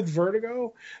stayed with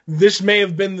Vertigo, this may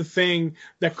have been the thing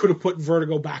that could have put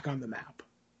Vertigo back on the map.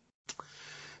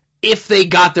 If they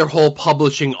got their whole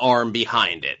publishing arm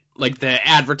behind it, the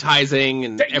advertising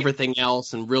and everything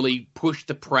else, and really pushed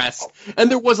the press. And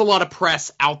there was a lot of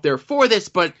press out there for this,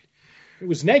 but it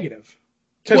was negative.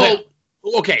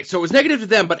 Okay, so it was negative to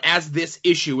them, but as this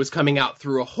issue was coming out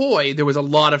through Ahoy, there was a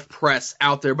lot of press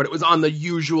out there, but it was on the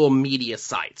usual media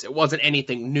sites. It wasn't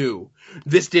anything new.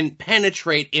 This didn't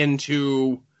penetrate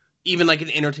into even an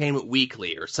Entertainment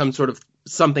Weekly or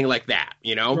something like that,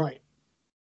 Right.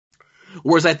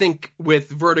 Whereas I think with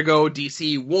Vertigo,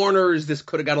 DC, Warner's, this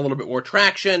could have got a little bit more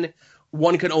traction.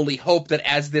 One can only hope that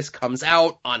as this comes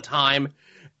out on time,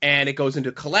 and it goes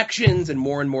into collections, and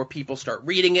more people start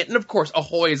reading it. And of course,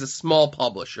 Ahoy is a small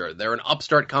publisher. They're an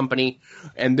upstart company,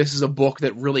 and this is a book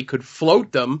that really could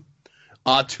float them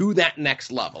to that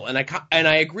next level. And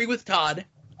I agree with Todd.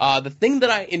 The thing that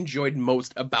I enjoyed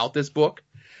most about this book,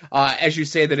 as you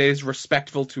say that it is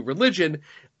respectful to religion,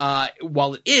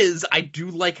 while it is, I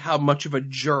do like how much of a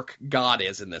jerk God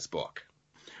is in this book.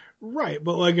 Right,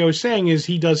 but like I was saying, is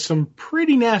he does some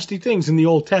pretty nasty things in the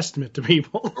Old Testament to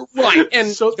people. Right,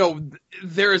 and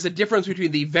there is a difference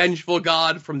between the vengeful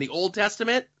God from the Old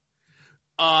Testament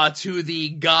to the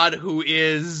God who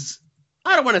is,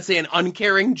 I don't want to say an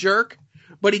uncaring jerk,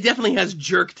 but he definitely has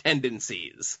jerk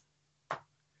tendencies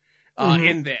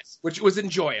in this, which was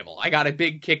enjoyable. I got a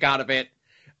big kick out of it,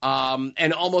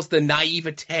 and almost the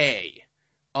naivete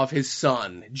of his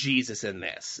son, Jesus, in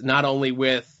this. Not only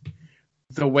with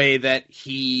the way that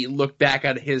he looked back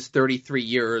at his 33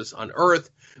 years on Earth,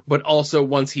 but also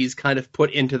once he's kind of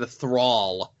put into the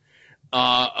thrall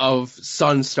of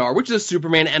Sunstar, which is a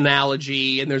Superman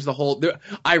analogy, and there's the whole...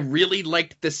 I really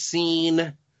liked the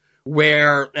scene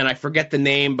where, and I forget the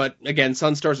name, but again,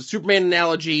 Sunstar's a Superman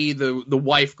analogy, the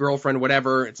wife, girlfriend,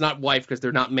 whatever, it's not wife because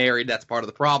they're not married, that's part of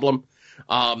the problem,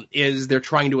 is they're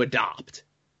trying to adopt.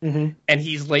 Mm-hmm. And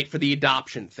he's late for the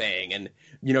adoption thing, and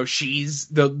you know, she's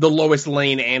the Lois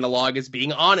Lane analog is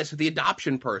being honest with the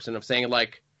adoption person of saying,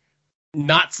 like,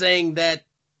 not saying that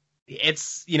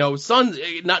it's, you know,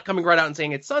 not coming right out and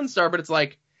saying it's Sunstar, but it's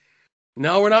like,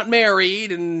 no, we're not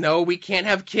married, and no, we can't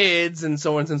have kids, and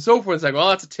so on and so forth. It's like, well,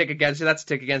 that's a tick against you, that's a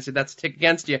tick against you, that's a tick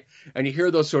against you. And you hear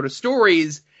those sort of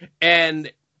stories,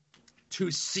 and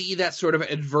to see that sort of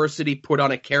adversity put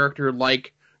on a character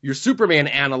like your Superman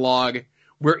analog,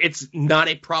 where it's not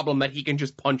a problem that he can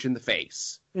just punch in the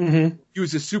face. Mm-hmm.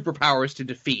 Use his superpowers to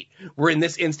defeat. Where in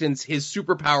this instance, his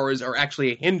superpowers are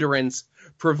actually a hindrance,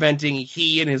 preventing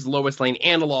he and his Lois Lane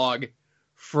analog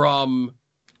from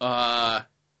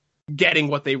getting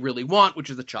what they really want,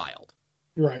 which is a child.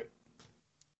 Right.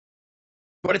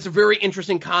 But it's a very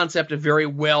interesting concept, a very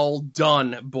well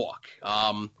done book.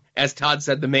 As Todd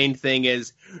said, the main thing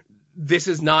is this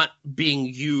is not being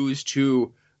used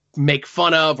to make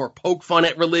fun of or poke fun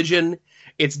at religion.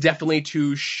 It's definitely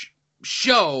to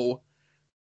show,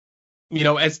 you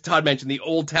know, as Todd mentioned, the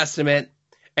Old Testament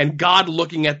and God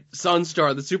looking at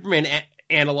Sunstar, the Superman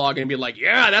analog, and be like,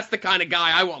 yeah, that's the kind of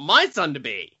guy I want my son to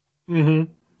be.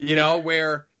 Mm-hmm. You know,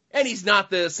 where, and he's not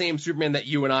the same Superman that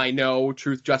you and I know,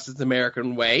 Truth, Justice,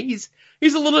 American Way. He's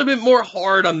a little bit more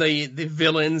hard on the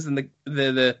villains and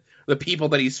the people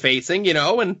that he's facing, you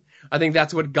know, and I think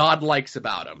that's what God likes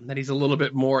about him, that he's a little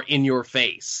bit more in your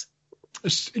face.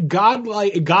 God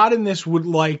in this would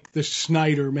like the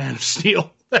Snyder Man of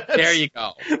Steel. There you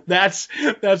go. That's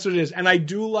what it is. And I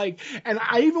do like, and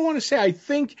I even want to say, I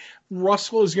think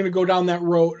Russell is going to go down that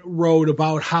road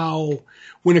about how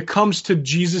when it comes to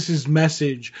Jesus's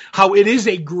message, how it is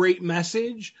a great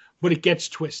message, but it gets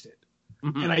twisted.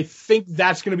 Mm-hmm. And I think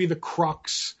that's going to be the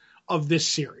crux of this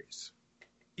series.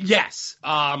 Yes.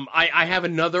 I have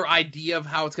another idea of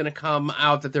how it's going to come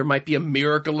out, that there might be a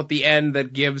miracle at the end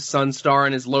that gives Sunstar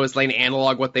and his Lois Lane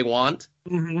analog what they want.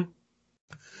 Mm-hmm.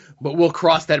 But we'll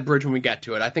cross that bridge when we get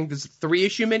to it. I think this is a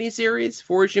 3-issue miniseries,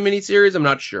 4-issue miniseries. I'm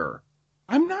not sure.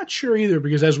 I'm not sure either,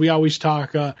 because as we always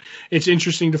talk, it's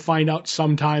interesting to find out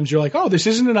sometimes you're like, oh, this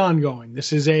isn't an ongoing.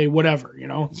 This is a whatever, you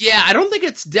know? Yeah, I don't think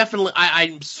it's definitely...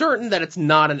 I'm certain that it's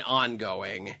not an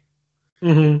ongoing.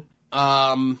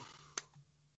 Mm-hmm.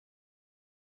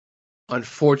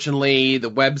 Unfortunately,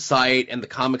 the website and the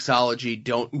Comixology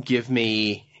don't give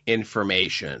me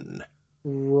information.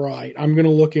 Right. I'm going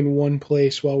to look in one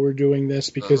place while we're doing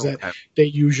this, because that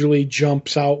usually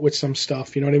jumps out with some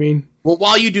stuff. You know what I mean? Well,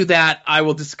 while you do that, I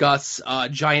will discuss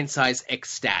Giant Size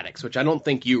Ecstatics, which I don't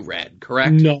think you read,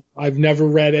 correct? No, I've never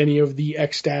read any of the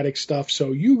Ecstatic stuff,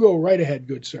 so you go right ahead,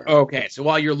 good sir. Okay, so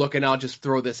while you're looking, I'll just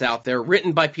throw this out there.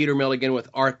 Written by Peter Milligan with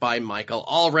art by Michael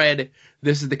Allred.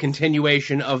 This is the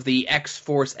continuation of the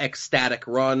X-Force Ecstatic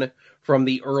run from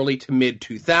the early to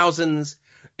mid-2000s.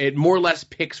 It more or less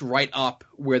picks right up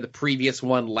where the previous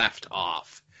one left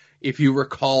off. If you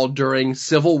recall, during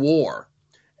Civil War,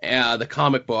 the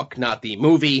comic book, not the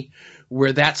movie,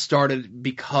 where that started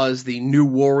because the New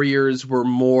Warriors were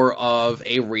more of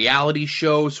a reality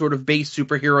show sort of based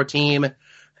superhero team,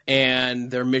 and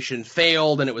their mission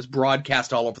failed, and it was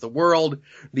broadcast all over the world.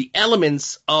 The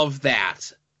elements of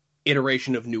that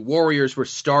iteration of New Warriors were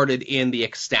started in the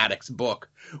Ecstatics book,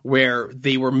 where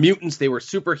they were mutants, they were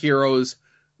superheroes,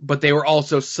 but they were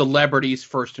also celebrities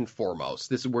first and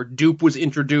foremost. This is where Dupe was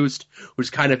introduced,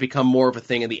 who's kind of become more of a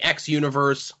thing in the X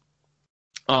universe,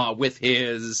 with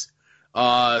his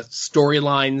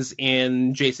storylines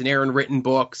in Jason Aaron written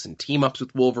books and team-ups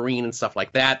with Wolverine and stuff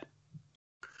like that.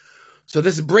 So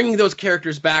this is bringing those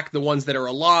characters back, the ones that are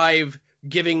alive,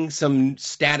 giving some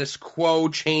status quo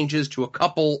changes to a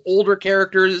couple older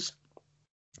characters.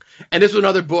 And this was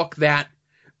another book that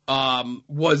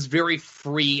was very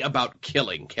free about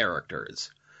killing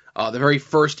characters. The very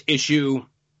first issue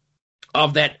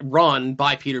of that run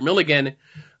by Peter Milligan,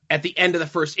 at the end of the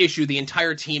first issue, the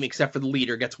entire team except for the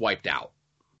leader gets wiped out.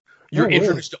 You're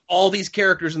introduced to all these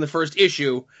characters in the first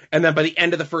issue, and then by the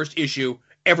end of the first issue,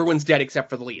 everyone's dead except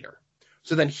for the leader.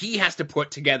 So then he has to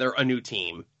put together a new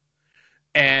team.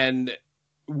 And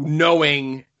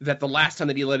knowing that the last time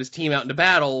that he led his team out into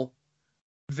battle,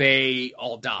 they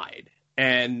all died.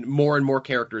 And more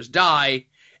characters die,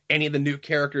 any of the new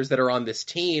characters that are on this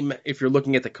team, if you're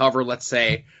looking at the cover, let's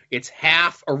say it's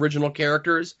half original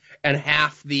characters and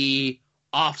half the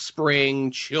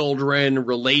offspring, children,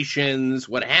 relations,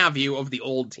 what have you, of the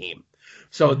old team.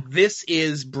 So this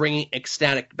is bringing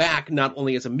Ecstatic back, not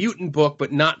only as a mutant book,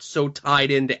 but not so tied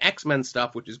into X-Men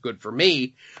stuff, which is good for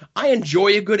me. I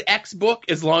enjoy a good X book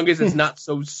as long as it's not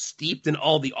so steeped in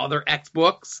all the other X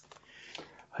books.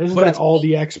 Isn't that all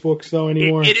the X books, though,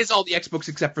 anymore? It is all the X books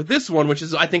except for this one, which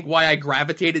is, I think, why I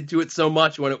gravitated to it so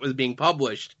much when it was being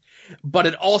published. But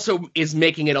it also is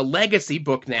making it a legacy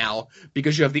book now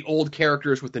because you have the old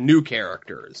characters with the new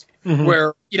characters.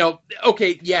 Where,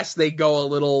 okay, yes, they go a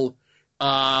little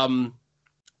on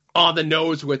the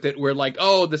nose with it, where like,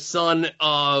 oh, the son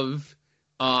of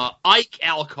Ike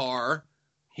Alcar,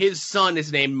 his son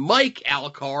is named Mike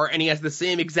Alcar, and he has the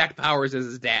same exact powers as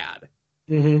his dad.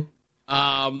 In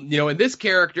this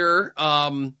character,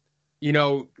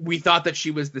 we thought that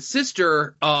she was the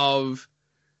sister of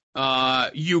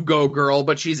You Go Girl,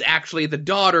 but she's actually the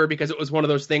daughter because it was one of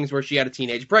those things where she had a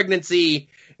teenage pregnancy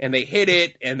and they hid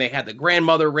it and they had the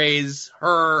grandmother raise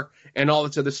her and all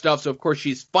this other stuff. So of course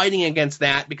she's fighting against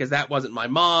that because that wasn't my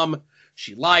mom.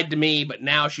 She lied to me, but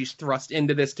now she's thrust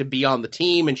into this to be on the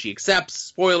team and she accepts.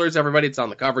 Spoilers, everybody, it's on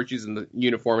the cover. She's in the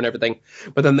uniform and everything.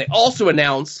 But then they also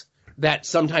announce that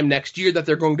sometime next year that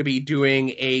they're going to be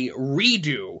doing a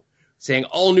redo, saying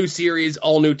all new series,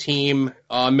 all new team,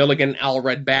 Milligan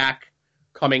Allred back,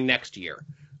 coming next year.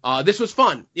 This was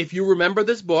fun. If you remember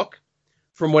this book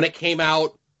from when it came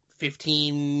out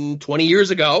 15, 20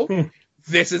 years ago,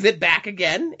 this is it back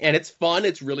again, and it's fun.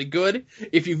 It's really good.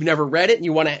 If you've never read it and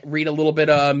you want to read a little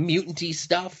bit of mutant-y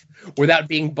stuff without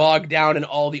being bogged down in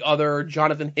all the other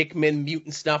Jonathan Hickman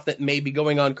mutant stuff that may be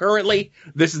going on currently,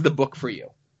 this is the book for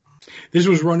you. This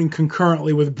was running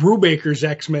concurrently with Brubaker's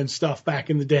X-Men stuff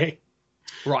back in the day.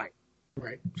 Right.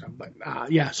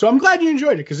 So I'm glad you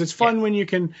enjoyed it because it's fun when you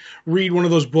can read one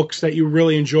of those books that you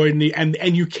really enjoyed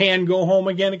and you can go home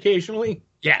again occasionally.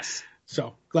 Yes.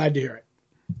 So glad to hear it.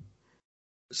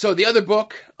 So the other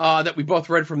book that we both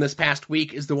read from this past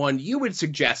week is the one you had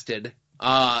suggested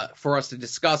for us to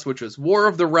discuss, which was War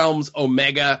of the Realms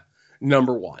Omega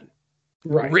 #1.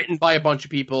 Right. Written by a bunch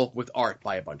of people with art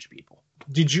by a bunch of people.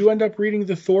 Did you end up reading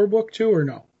the Thor book too or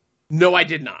no? No, I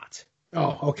did not.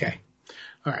 Oh, okay.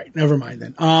 All right. Never mind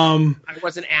then. I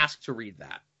wasn't asked to read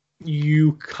that.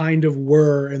 You kind of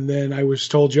were, and then I was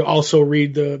told you also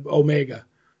read the Omega.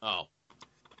 Oh.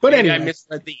 But maybe anyway. I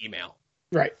misread the email.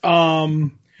 Right.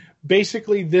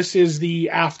 Basically, this is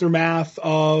the aftermath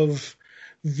of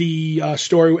the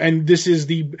story, and this is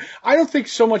I don't think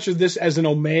so much of this as an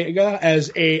Omega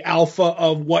as a alpha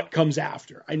of what comes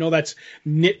after. I know that's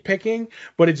nitpicking,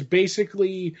 but it's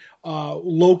basically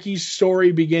Loki's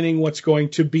story beginning what's going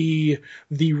to be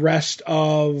the rest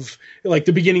of, like,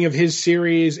 the beginning of his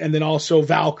series, and then also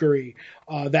Valkyrie,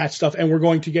 that stuff. And we're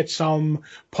going to get some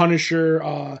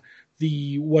Punisher,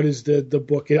 what is the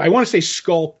book? I want to say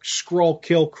Skrull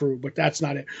Kill Crew, but that's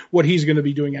not it. What he's going to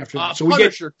be doing after that. So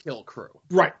Punisher Kill Crew.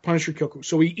 Right, Punisher Kill Crew.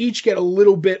 So we each get a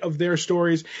little bit of their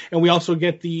stories, and we also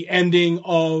get the ending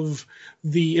of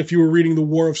if you were reading the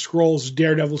War of Skrulls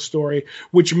Daredevil story,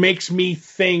 which makes me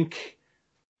think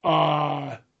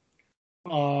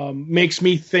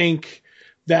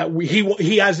that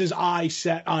he has his eye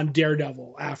set on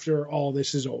Daredevil after all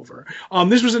this is over.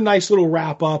 This was a nice little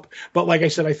wrap up, but like I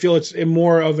said, I feel it's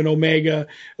more of an Omega,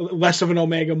 less of an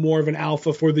Omega, more of an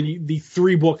Alpha for the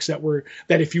 3 books that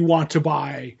if you want to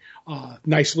buy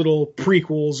nice little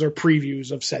prequels or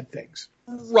previews of said things.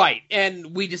 Right,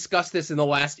 and we discussed this in the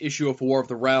last issue of War of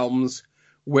the Realms,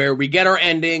 where we get our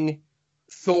ending.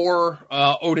 Thor,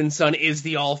 Odin's son, is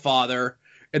the All-Father,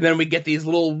 and then we get these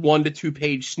little 1 to 2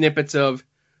 page snippets of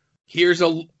here's a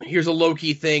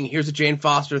Loki thing, here's a Jane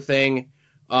Foster thing,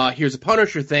 here's a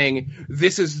Punisher thing.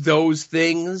 This is those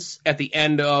things at the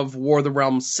end of War of the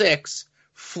Realms 6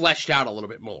 fleshed out a little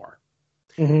bit more.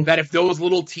 Mm-hmm. That if those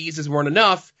little teases weren't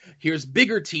enough, here's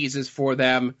bigger teases for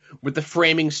them with the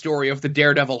framing story of the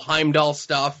Daredevil Heimdall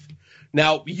stuff.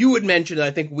 Now, you had mentioned, and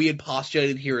I think we had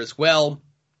postulated here as well,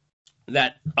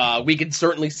 that we could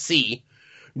certainly see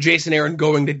Jason Aaron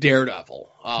going to Daredevil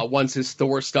once his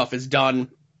Thor stuff is done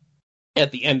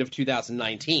at the end of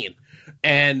 2019.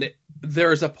 And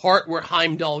there's a part where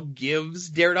Heimdall gives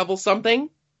Daredevil something.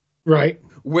 Right.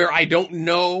 Where I don't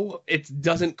know, it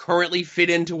doesn't currently fit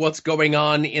into what's going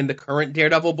on in the current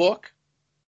Daredevil book.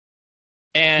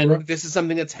 And This is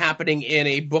something that's happening in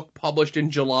a book published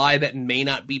in July that may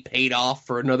not be paid off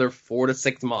for another 4 to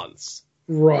 6 months.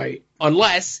 Right.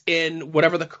 Unless in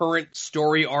whatever the current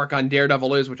story arc on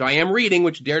Daredevil is, which I am reading,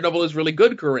 which Daredevil is really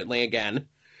good currently again,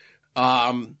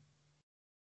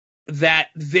 that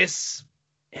this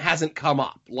hasn't come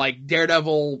up. Like,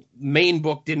 Daredevil main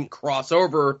book didn't cross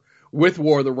over with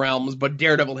War of the Realms, but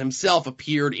Daredevil himself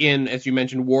appeared in, as you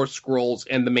mentioned, War Scrolls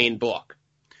and the main book.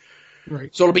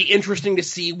 Right. So it'll be interesting to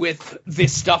see with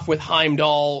this stuff with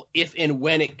Heimdall, if and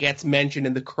when it gets mentioned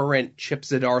in the current Chip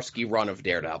Zdarsky run of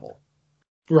Daredevil.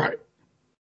 Right.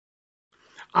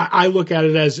 I look at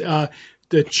it as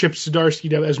the Chip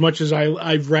Zdarsky, as much as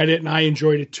I've read it and I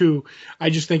enjoyed it too. I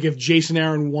just think if Jason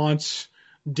Aaron wants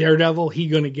Daredevil,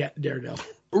 he's going to get Daredevil.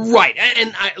 Right.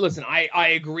 And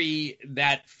I agree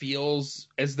that feels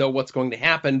as though what's going to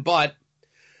happen, but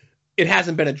it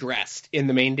hasn't been addressed in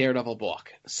the main Daredevil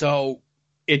book. So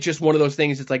it's just one of those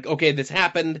things. It's like, okay, this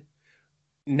happened.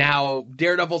 Now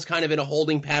Daredevil's kind of in a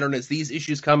holding pattern as these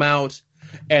issues come out.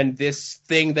 And this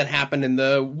thing that happened in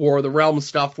the War of the Realms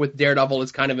stuff with Daredevil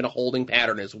is kind of in a holding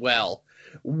pattern as well.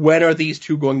 When are these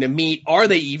two going to meet? Are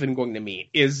they even going to meet?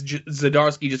 Is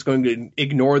Zdarsky just going to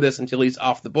ignore this until he's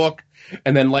off the book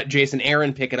and then let Jason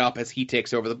Aaron pick it up as he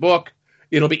takes over the book?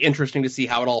 It'll be interesting to see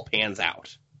how it all pans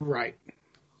out. Right.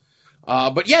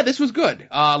 But yeah, this was good.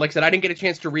 Like I said, I didn't get a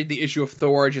chance to read the issue of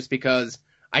Thor just because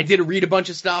I did read a bunch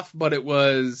of stuff, but it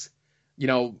was,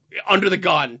 under the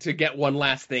gun to get one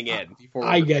last thing in.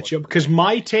 I get you. Because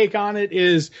my take on it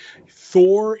is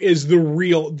Thor is the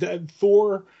real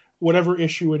Thor, whatever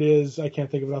issue it is. I can't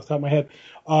think of it off the top of my head.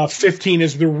 15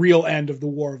 is the real end of the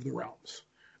War of the Realms.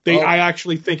 I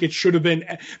actually think it should have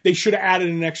been, they should have added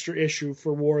an extra issue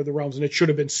for War of the Realms, and it should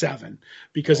have been 7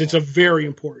 because it's a very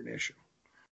important issue.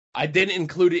 I didn't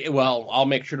include it. Well, I'll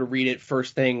make sure to read it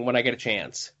first thing when I get a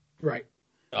chance. Right.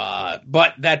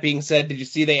 But that being said, did you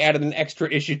see they added an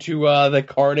extra issue to the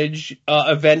Carnage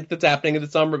event that's happening in the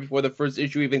summer before the first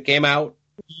issue even came out?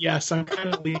 Yes, I'm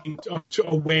kind of leaning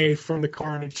away from the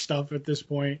Carnage stuff at this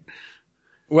point.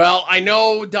 Well, I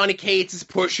know Donny Cates is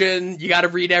pushing, you got to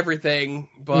read everything,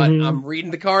 but I'm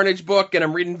reading the Carnage book, and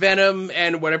I'm reading Venom,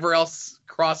 and whatever else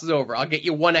crosses over. I'll get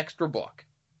you one extra book.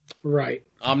 Right.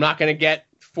 I'm not going to get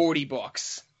 40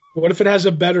 books. What if it has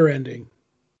a better ending?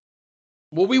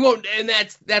 Well, we won't, and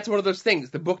that's one of those things.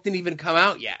 The book didn't even come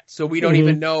out yet, so we don't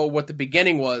even know what the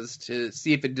beginning was to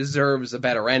see if it deserves a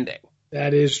better ending.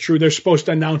 That is true. They're supposed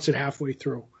to announce it halfway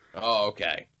through. Oh,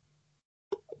 okay.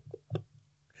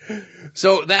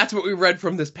 So that's what we read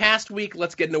from this past week.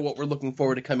 Let's get into what we're looking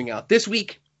forward to coming out this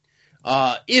week.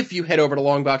 If you head over to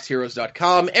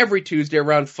longboxheroes.com every Tuesday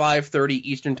around 5:30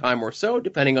 Eastern Time or so,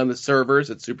 depending on the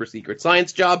servers at Super Secret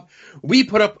Science Job, we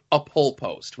put up a poll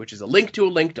post, which is a link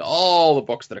to all the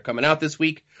books that are coming out this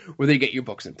week, whether you get your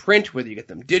books in print, whether you get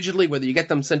them digitally, whether you get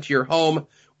them sent to your home,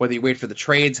 whether you wait for the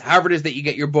trades, however it is that you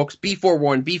get your books, be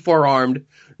forewarned, be forearmed,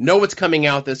 know what's coming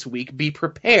out this week, be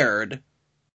prepared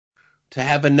to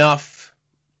have enough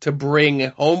to bring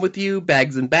home with you,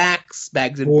 bags and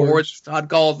boards, Todd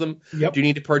calls them. Yep. Do you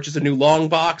need to purchase a new long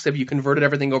box? Have you converted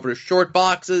everything over to short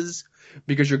boxes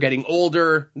because you're getting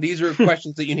older? These are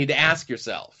questions that you need to ask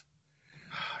yourself.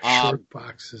 Short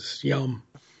boxes, yum.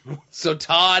 So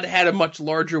Todd had a much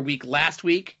larger week last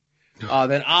week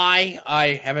than I.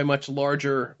 I have a much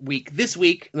larger week this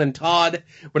week than Todd,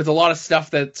 but it's a lot of stuff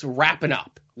that's wrapping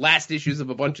up. Last issues of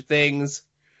a bunch of things.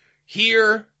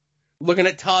 Here, looking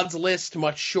at Todd's list,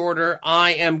 much shorter,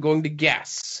 I am going to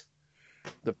guess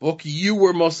the book you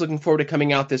were most looking forward to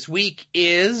coming out this week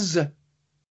is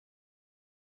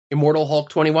Immortal Hulk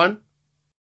 21?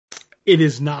 It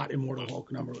is not Immortal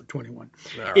Hulk number 21.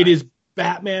 Right. It is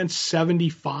Batman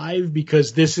 75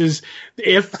 because this is,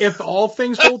 if all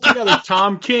things hold together,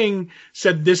 Tom King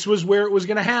said this was where it was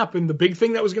going to happen, the big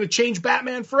thing that was going to change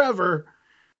Batman forever.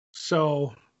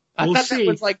 So we'll see.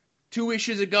 That was like 2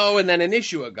 issues ago and then an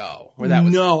issue ago.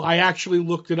 No, I actually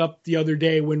looked it up the other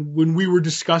day when we were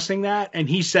discussing that, and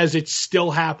he says it's still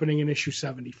happening in issue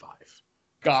 75.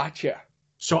 Gotcha.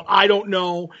 So I don't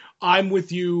know. I'm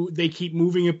with you. They keep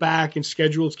moving it back and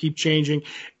schedules keep changing.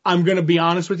 I'm going to be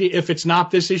honest with you. If it's not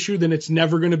this issue, then it's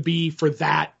never going to be for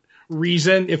that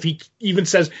reason. If he even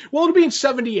says, well, it'll be in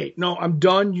 78. No, I'm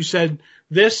done. You said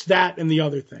this, that, and the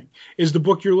other thing. Is the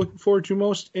book you're looking forward to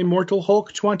most Immortal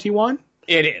Hulk 21?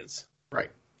 It is.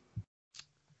 Right.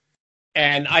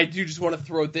 And I do just want to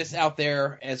throw this out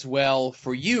there as well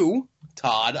for you,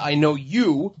 Todd. I know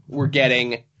you were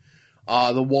getting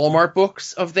the Walmart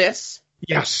books of this.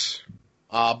 Yes.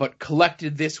 But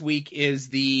collected this week is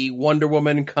the Wonder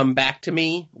Woman Come Back to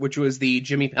Me, which was the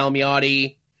Jimmy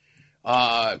Palmiotti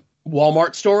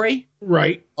Walmart story.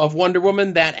 Right. Of Wonder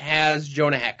Woman that has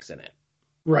Jonah Hex in it.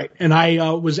 Right. And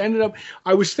I was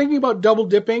thinking about double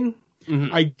dipping.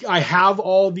 Mm-hmm. I have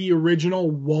all the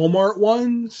original Walmart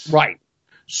ones. Right.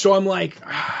 So I'm like,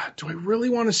 do I really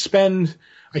want to spend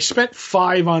I spent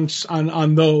 $5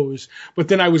 on those, but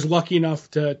then I was lucky enough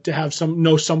to have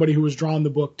know somebody who was drawing the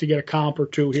book to get a comp or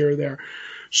two here or there.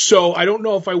 So I don't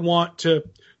know if I want to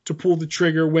pull the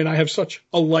trigger when I have such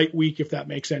a light week, if that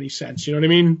makes any sense. You know what I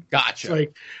mean? Gotcha. It's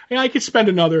like, I could spend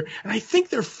another, and I think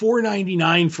they're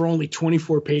 $4.99 for only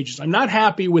 24 pages. I'm not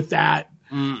happy with that.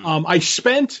 I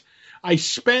spent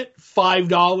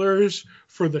 $5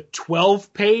 for the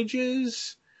 12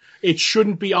 pages. It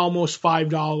shouldn't be almost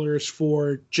 $5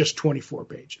 for just 24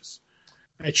 pages.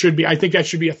 It should be. I think that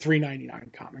should be a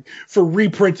 $3.99 comic for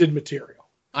reprinted material.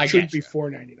 It shouldn't be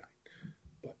 $4.99.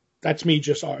 That's me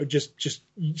just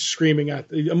screaming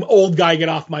at I'm old guy, get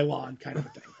off my lawn kind of a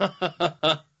thing.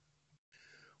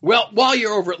 Well, while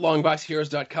you're over at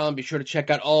longboxheroes.com, be sure to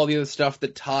check out all the other stuff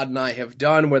that Todd and I have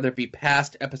done, whether it be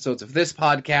past episodes of this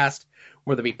podcast,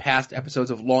 whether it be past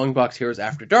episodes of Longbox Heroes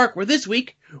After Dark, where this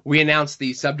week we announced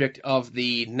the subject of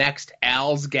the next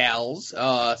Al's Gals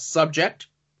subject,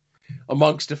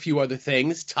 amongst a few other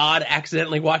things. Todd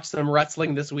accidentally watched some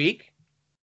wrestling this week.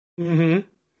 Mm-hmm.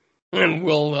 And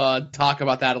we'll talk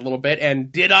about that a little bit.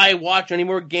 And did I watch any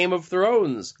more Game of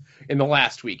Thrones in the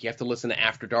last week? You have to listen to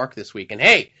After Dark this week. And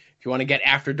hey, if you want to get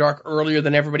After Dark earlier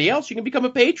than everybody else, you can become a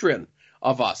patron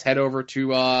of us. Head over to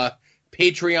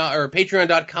Patreon or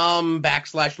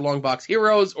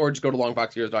patreon.com/longboxheroes, or just go to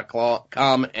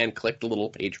longboxheroes.com and click the little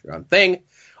Patreon thing.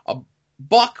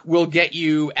 $1 will get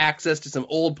you access to some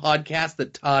old podcasts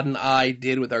that Todd and I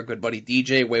did with our good buddy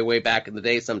DJ way back in the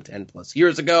day, some 10 plus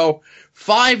years ago.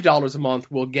 $5 a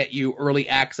month will get you early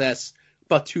access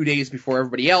about 2 days before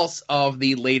everybody else of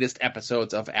the latest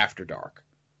episodes of After Dark.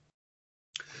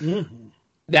 Mm-hmm.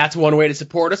 That's one way to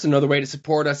support us. Another way to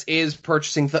support us is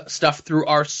purchasing stuff through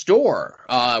our store,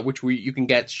 which you can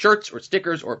get shirts or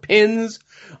stickers or pins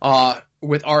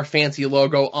with our fancy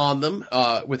logo on them,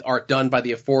 with art done by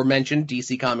the aforementioned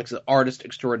DC Comics artist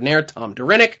extraordinaire, Tom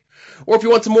Derenick. Or if you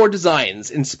want some more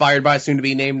designs inspired by a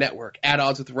soon-to-be-named network, At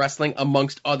Odds with Wrestling,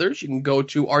 amongst others, you can go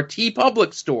to our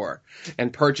TeePublic store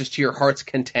and purchase to your heart's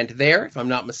content there. If I'm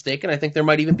not mistaken, I think there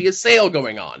might even be a sale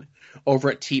going on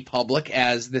over at TeePublic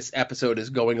as this episode is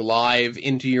going live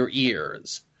into your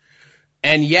ears.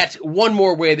 And yet, one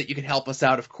more way that you can help us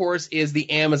out, of course, is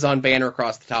the Amazon banner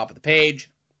across the top of the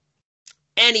page.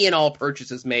 Any and all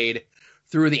purchases made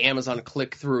through the Amazon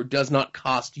click-through does not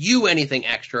cost you anything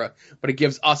extra, but it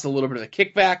gives us a little bit of a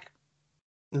kickback.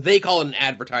 They call it an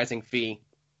advertising fee.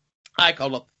 I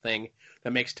call it the thing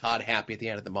that makes Todd happy at the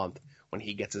end of the month when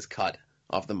he gets his cut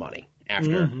of the money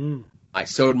after I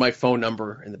sewed my phone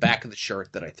number in the back of the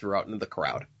shirt that I threw out into the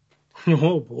crowd.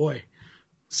 Oh, boy.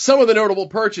 Some of the notable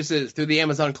purchases through the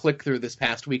Amazon click-through this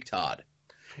past week, Todd,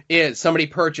 is somebody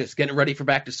purchased, getting ready for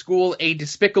back to school, a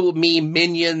Despicable Me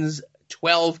Minions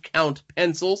 12-count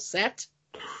pencil set.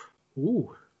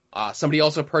 Ooh. Somebody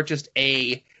also purchased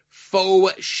a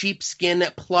faux sheepskin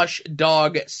plush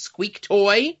dog squeak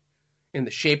toy in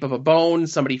the shape of a bone.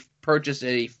 Somebody purchased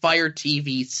a Fire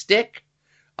TV stick.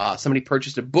 Somebody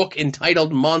purchased a book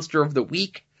entitled Monster of the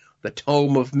Week, The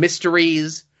Tome of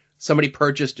Mysteries. Somebody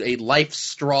purchased a Life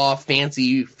Straw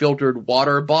fancy filtered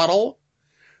water bottle.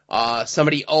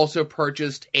 Somebody also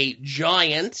purchased a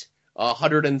giant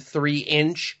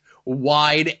 103-inch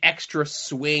wide extra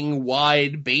swing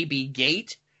wide baby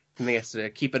gate. And they have to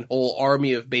keep a whole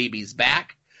army of babies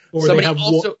back. Or somebody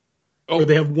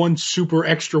they have one super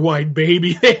extra wide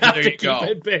baby they have to keep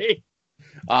at bay.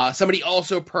 Somebody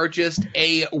also purchased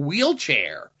a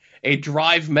wheelchair, a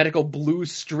Drive Medical Blue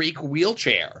Streak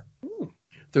wheelchair. Ooh.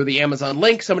 Through the Amazon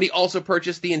link. Somebody also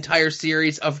purchased the entire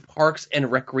series of Parks and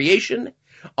Recreation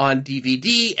on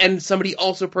DVD, and somebody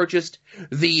also purchased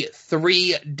the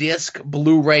 3-disc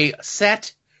Blu-ray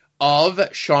set of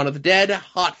Shaun of the Dead,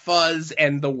 Hot Fuzz,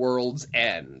 and The World's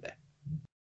End.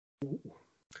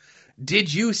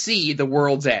 Did you see The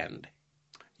World's End?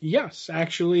 Yes,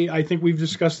 actually, I think we've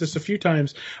discussed this a few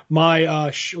times.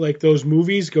 My like those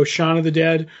movies go Shaun of the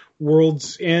Dead,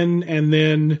 World's End, and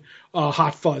then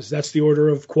Hot Fuzz. That's the order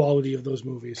of quality of those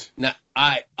movies. Now,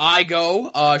 I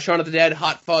go Shaun of the Dead,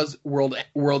 Hot Fuzz,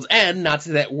 World's End. Not to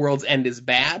say that World's End is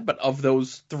bad, but of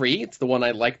those three, it's the one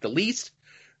I like the least.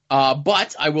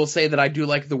 But I will say that I do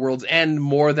like The World's End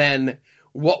more than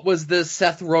what was the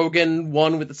Seth Rogen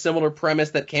one with a similar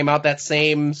premise that came out that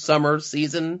same summer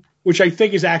season? Which I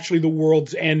think is actually The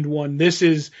World's End one. This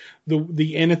is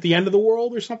the Inn at the End of the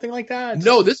World or something like that?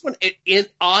 No, this one,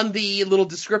 on the little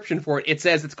description for it, it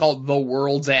says it's called The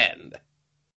World's End.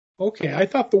 Okay, I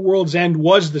thought The World's End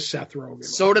was the Seth Rogen one.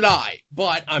 So did I,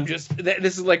 but I'm just,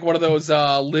 this is like one of those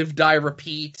live, die,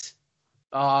 repeat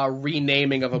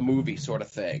renaming of a movie sort of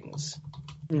things.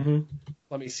 Mm-hmm.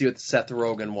 Let me see what the Seth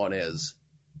Rogen one is.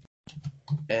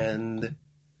 And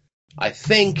I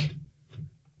think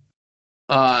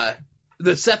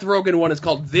the Seth Rogen one is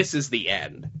called This Is the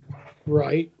End.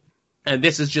 Right. And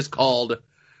this is just called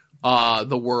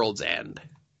The World's End.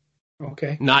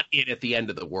 Okay. Not It at the End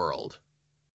of the World.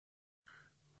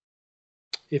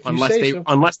 If you say so.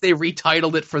 Unless they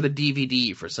retitled it for the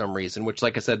DVD for some reason, which,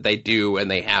 like I said, they do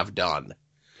and they have done.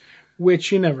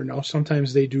 Which you never know.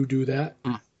 Sometimes they do that.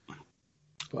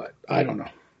 But I don't know.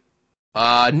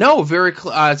 No,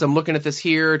 as I'm looking at this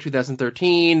here,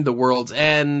 2013, The World's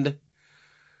End.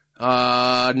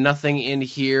 Nothing in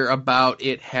here about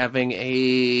it having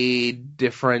a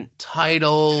different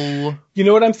title. You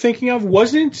know what I'm thinking of?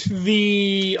 Wasn't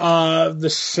the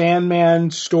Sandman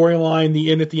storyline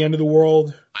the In at the End of the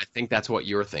World? I think that's what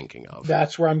you're thinking of.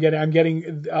 That's where I'm getting. I'm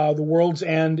getting The World's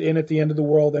End, In at the End of the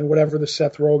World, and whatever the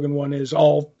Seth Rogen one is,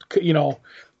 all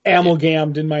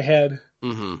amalgamed in my head.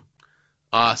 Mm-hmm.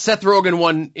 Seth Rogen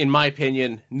one, in my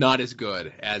opinion, not as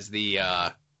good as the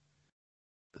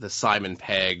Simon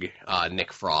Pegg,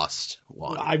 Nick Frost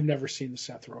one. I've never seen the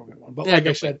Seth Rogen one, but like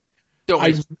I said, don't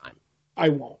waste time. I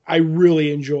won't. I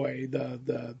really enjoy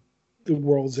the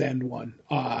World's End one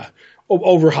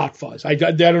over Hot Fuzz. I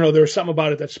don't know. There was something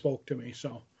about it that spoke to me.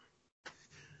 So.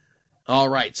 All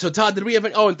right. So, Todd, did we have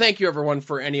and thank you, everyone,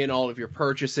 for any and all of your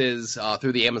purchases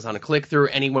through the Amazon click-through.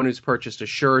 Anyone who's purchased a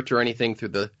shirt or anything through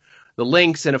the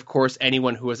links, and, of course,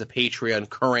 anyone who has a Patreon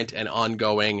current and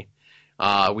ongoing.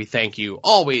 We thank you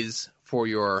always for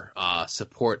your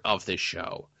support of this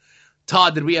show.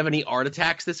 Todd, did we have any art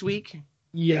attacks this week?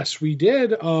 Yes, we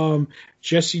did.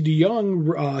 Jesse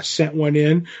DeYoung sent one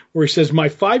in where he says, my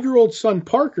 5-year-old son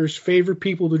Parker's favorite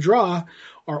people to draw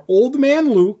are Old Man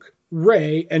Luke,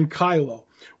 Ray, and Kylo.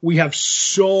 We have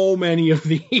so many of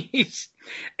these.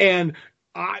 And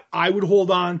I would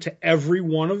hold on to every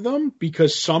one of them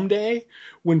because someday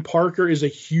when Parker is a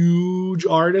huge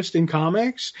artist in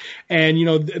comics and,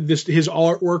 his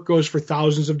artwork goes for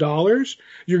thousands of dollars,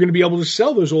 you're going to be able to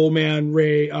sell those Old Man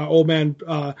Luke,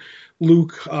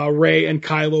 Ray, and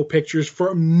Kylo pictures for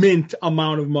a mint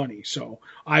amount of money. So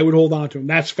I would hold on to them.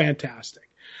 That's fantastic.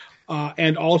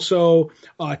 And also,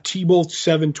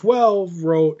 T-Bolt712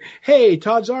 wrote, hey,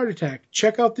 Todd's Art Attack,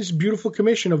 check out this beautiful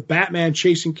commission of Batman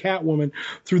chasing Catwoman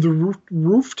through the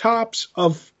rooftops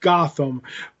of Gotham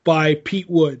by Pete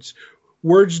Woods.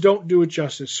 Words don't do it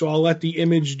justice, so I'll let the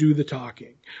image do the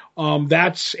talking.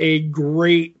 That's a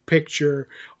great picture.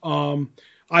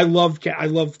 I love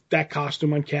that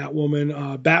costume on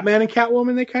Catwoman. Batman and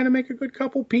Catwoman, they kind of make a good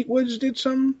couple. Pete Woods did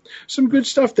some good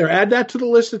stuff there. Add that to the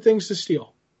list of things to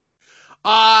steal.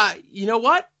 You know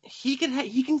what? He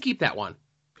can keep that one.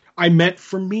 I meant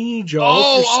for me,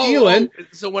 Joe. For stealing.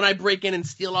 So when I break in and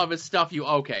steal all of his stuff,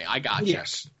 okay, I got you.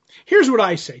 Yes. Here's what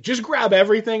I say. Just grab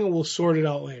everything and we'll sort it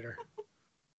out later.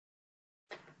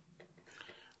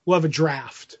 We'll have a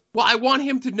draft. Well, I want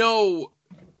him to know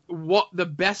what the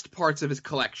best parts of his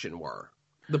collection were.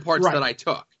 The parts that I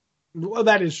took. Well,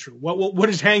 that is true. What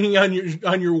is hanging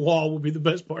on your wall will be the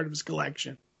best part of his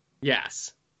collection.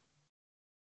 Yes.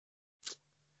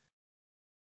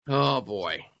 Oh,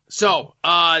 boy. So,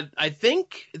 I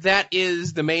think that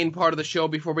is the main part of the show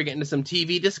before we get into some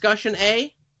TV discussion, eh?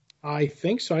 I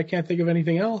think so. I can't think of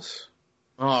anything else.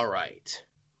 All right.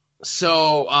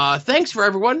 So, thanks for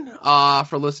everyone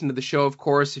for listening to the show, of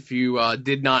course. If you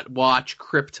did not watch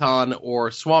Krypton or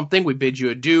Swamp Thing, we bid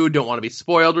you adieu. Don't want to be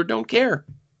spoiled or don't care.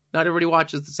 Not everybody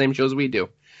watches the same shows we do.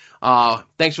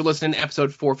 Thanks for listening to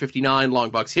episode 459,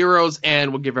 Longbox Heroes,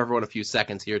 and we'll give everyone a few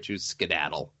seconds here to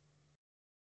skedaddle.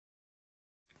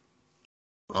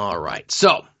 All right,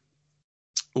 so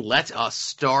let us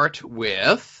start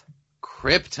with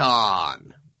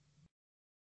Krypton.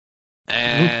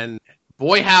 And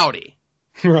boy howdy.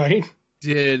 Right.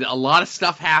 Did a lot of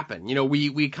stuff happen.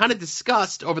 We kind of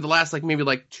discussed over the last maybe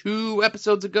 2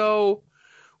 episodes ago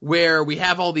where we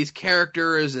have all these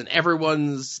characters and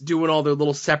everyone's doing all their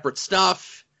little separate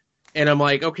stuff. And I'm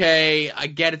like, okay, I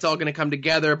get it's all going to come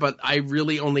together, but I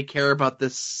really only care about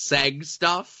this SEG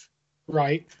stuff.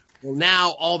 Right. Well,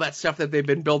 now all that stuff that they've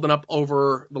been building up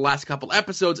over the last couple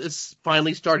episodes is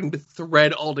finally starting to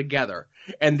thread all together.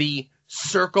 And the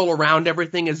circle around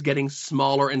everything is getting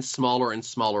smaller and smaller and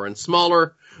smaller and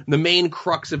smaller. The main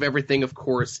crux of everything, of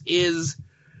course, is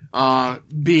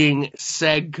being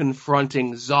Seg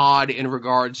confronting Zod in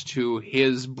regards to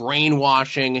his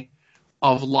brainwashing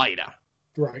of Lyta.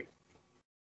 Right.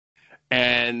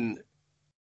 And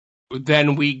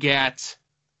then we get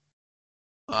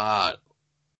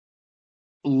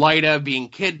Lyta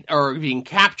being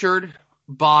captured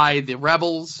by the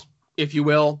rebels, if you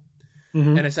will,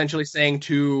 and essentially saying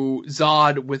to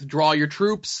Zod, withdraw your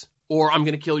troops or I'm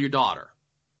going to kill your daughter.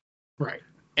 Right.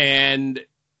 And,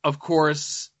 of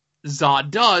course,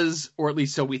 Zod does, or at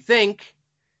least so we think,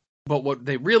 but what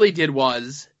they really did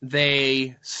was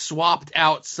they swapped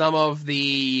out some of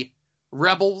the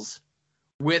rebels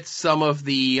with some of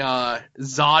the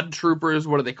Zod troopers.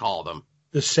 What do they call them?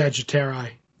 The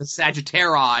Sagittari. The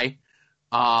Sagittari,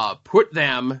 put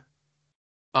them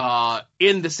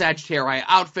in the Sagittari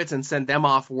outfits and sent them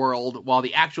off-world, while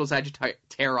the actual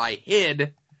Sagittari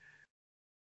hid.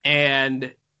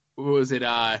 And, what was it,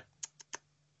 I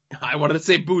wanted to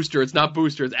say Booster. It's not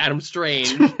Booster, it's Adam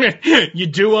Strange. You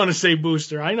do want to say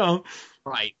Booster, I know.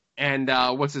 Right. And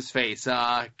what's his face?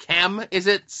 Kem, is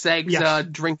it? Seg's Yes.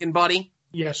 drinking buddy?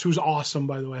 Yes, who's awesome,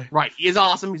 by the way. Right. He is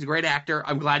awesome. He's a great actor.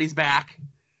 I'm glad he's back.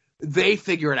 They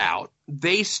figure it out.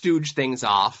 They stooge things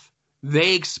off.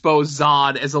 They expose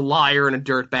Zod as a liar and a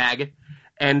dirtbag.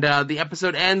 And the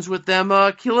episode ends with them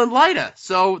killing Lyta.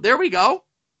 So there we go.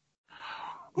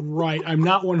 Right. I'm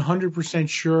not 100%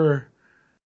 sure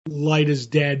Lyta's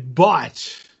dead,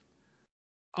 but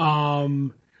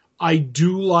I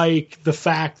do like the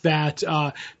fact that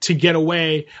to get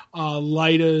away,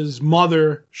 Lyta's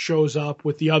mother shows up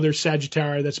with the other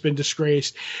Sagittari that's been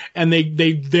disgraced, and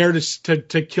they're there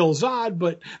to kill Zod,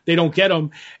 but they don't get him,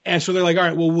 and so they're like, all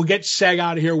right, well, we'll get Seg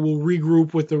out of here, we'll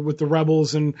regroup with the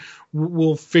rebels, and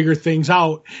we'll figure things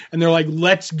out. And they're like,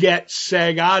 let's get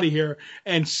Seg out of here,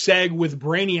 and Seg with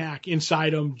Brainiac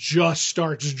inside him just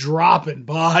starts dropping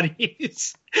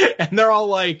bodies, and they're all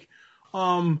like,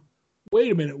 wait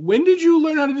a minute, when did you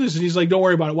learn how to do this? And he's like, don't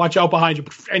worry about it. Watch out behind you.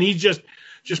 And he's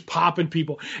just popping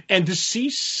people. And to see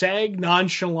Seg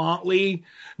nonchalantly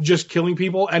just killing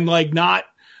people and like not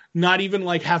even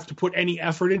like have to put any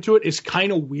effort into it is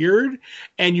kind of weird.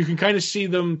 And you can kind of see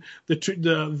them,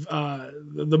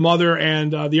 the mother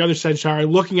and the other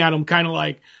Sagittari looking at him kind of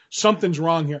like something's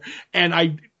wrong here. And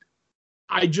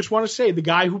I just want to say the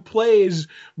guy who plays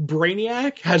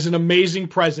Brainiac has an amazing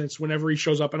presence whenever he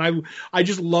shows up. And I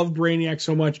just love Brainiac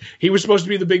so much. He was supposed to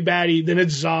be the big baddie, then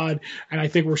it's Zod. And I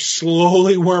think we're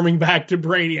slowly worming back to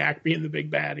Brainiac being the big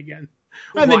bad again.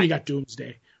 And then you got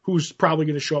Doomsday, who's probably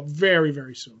going to show up very,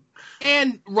 very soon.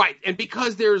 And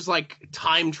because there's like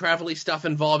time travel-y stuff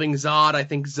involving Zod, I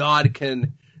think Zod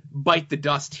can bite the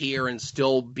dust here and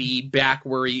still be back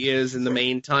where he is in the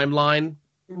main timeline.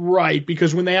 Right,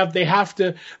 because when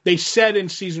they said in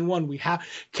season 1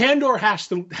 Kandor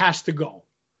has to go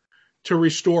to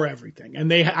restore everything,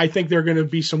 and I think they're going to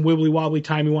be some wibbly wobbly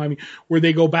timey wimey where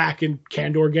they go back and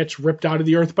Kandor gets ripped out of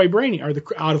the Earth by Brainiac,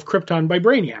 or out of Krypton by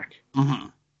Brainiac. Mm-hmm.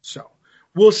 So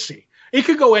we'll see. It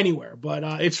could go anywhere, but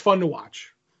it's fun to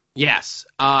watch. Yes,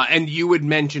 and you had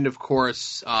mentioned, of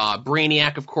course,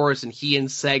 Brainiac, of course, and he and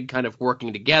Seg kind of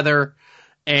working together,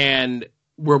 and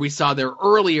where we saw their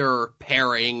earlier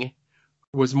pairing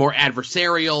was more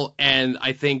adversarial, and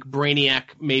I think Brainiac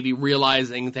maybe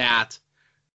realizing that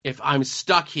if I'm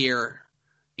stuck here,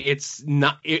 it's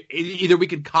not either we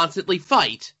could constantly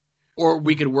fight or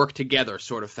we could work together,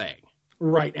 sort of thing.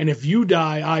 Right, and if you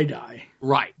die, I die.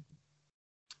 Right.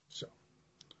 So,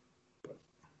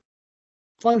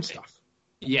 fun stuff.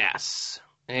 Yes.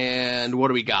 And what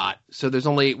do we got? So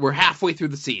we're halfway through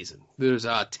the season. There's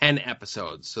 10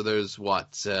 episodes. So there's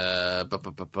what? So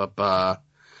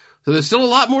there's still a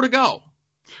lot more to go.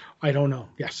 I don't know.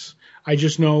 Yes. I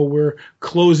just know we're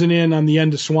closing in on the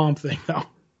end of Swamp Thing, though.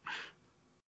 I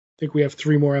think we have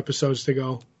 3 more episodes to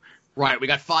go. Right. We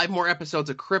got 5 more episodes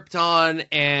of Krypton,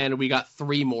 and we got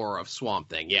 3 more of Swamp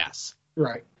Thing. Yes.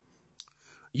 Right.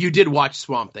 You did watch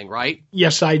Swamp Thing, right?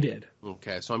 Yes, I did.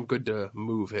 Okay, so I'm good to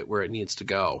move it where it needs to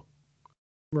go.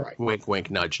 Right. Wink,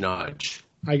 wink, nudge, nudge.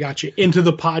 I got you. Into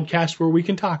the podcast where we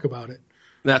can talk about it.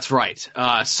 That's right.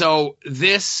 So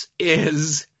this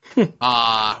is,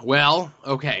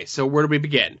 okay, so where do we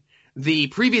begin? The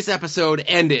previous episode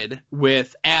ended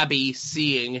with Abby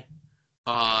seeing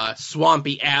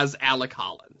Swampy as Alec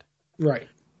Holland. Right.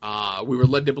 We were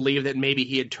led to believe that maybe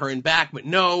he had turned back, but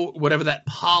no, whatever that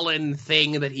pollen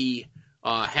thing that he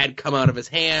had come out of his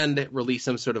hand released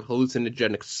some sort of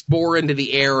hallucinogenic spore into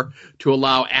the air to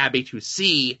allow Abby to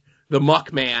see the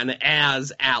Muckman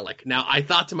as Alec. Now, I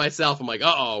thought to myself, I'm like,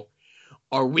 uh-oh,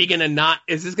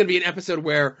 is this going to be an episode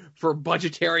where, for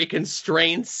budgetary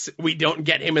constraints, we don't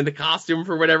get him in the costume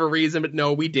for whatever reason? But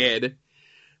no, we did.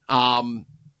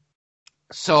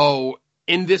 So,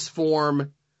 in this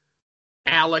form,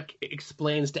 Alec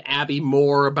explains to Abby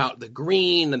more about the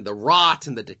green and the rot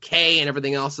and the decay and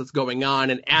everything else that's going on,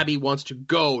 and Abby wants to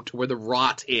go to where the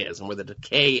rot is and where the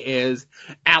decay is.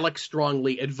 Alec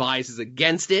strongly advises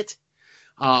against it.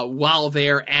 While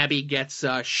there, Abby gets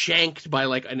shanked by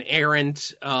like an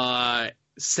errant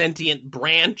sentient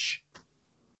branch,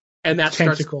 and that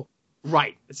Tentacle.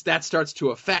 Right. That starts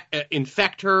to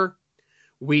infect her.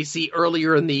 We see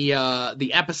earlier in the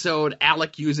episode,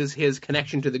 Alec uses his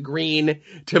connection to the green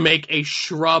to make a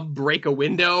shrub break a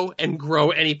window and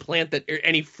grow any plant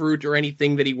any fruit or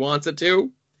anything that he wants it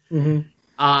to.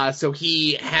 Mm-hmm. So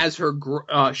he has her,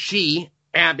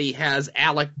 Abby has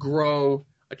Alec grow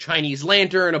a Chinese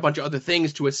lantern, a bunch of other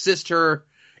things to assist her,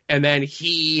 and then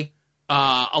he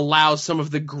allows some of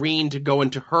the green to go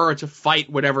into her to fight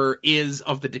whatever is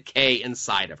of the decay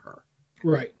inside of her.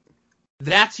 Right.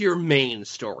 That's your main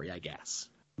story, I guess.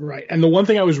 Right. And the one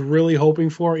thing I was really hoping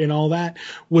for in all that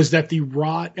was that the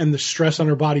rot and the stress on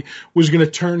her body was going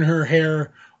to turn her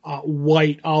hair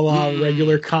white a la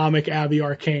regular comic Abby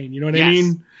Arcane. You know what I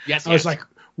mean? Yes. I was like,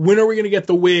 when are we going to get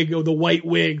the wig or the white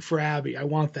wig for Abby? I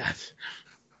want that.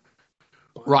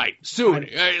 Right. Soon.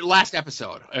 Last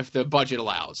episode, if the budget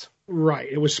allows. Right.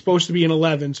 It was supposed to be in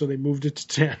 11, so they moved it to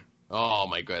 10. Oh,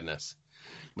 my goodness.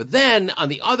 But then, on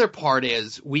the other part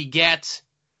is, we get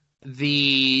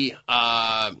the,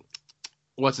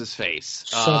 what's his face?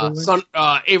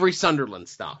 Avery Sunderland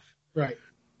stuff. Right.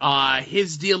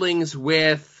 His dealings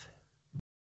with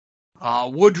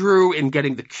Woodrue in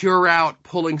getting the cure out,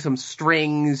 pulling some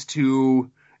strings to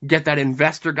get that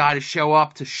investor guy to show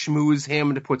up, to schmooze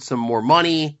him, to put some more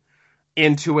money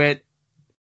into it.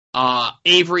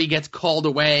 Avery gets called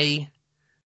away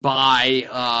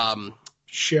by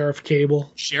Sheriff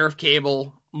Cable,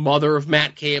 mother of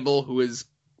Matt Cable, who is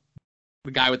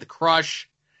the guy with the crush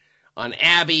on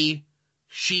Abby.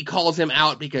 She calls him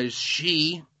out because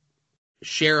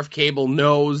Sheriff Cable,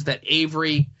 knows that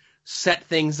Avery set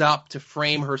things up to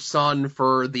frame her son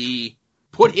for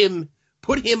put him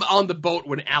on the boat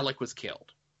when Alec was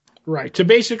killed. Right, to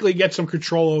basically get some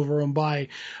control over him by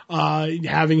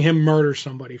having him murder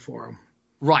somebody for him.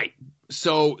 Right.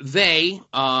 So they,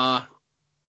 and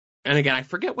again, I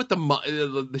forget what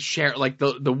the sheriff, like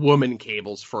the woman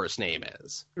Cable's first name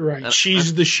is. Right,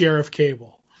 she's the Sheriff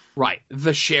Cable. Right,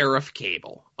 the Sheriff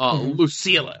Cable.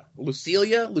 Lucilia.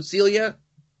 Does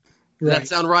that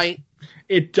sound right?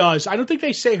 It does. I don't think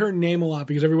they say her name a lot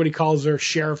because everybody calls her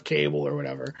Sheriff Cable or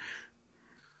whatever.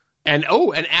 And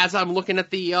as I'm looking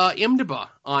at the IMDb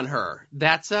on her,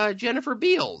 that's Jennifer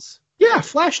Beals. Yeah,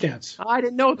 Flashdance. I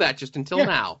didn't know that just until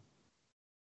now.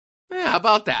 Yeah, how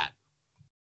about that?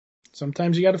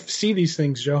 Sometimes you got to see these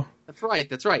things, Joe. That's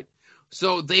right.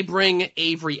 So they bring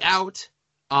Avery out,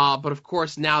 but of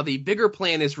course now the bigger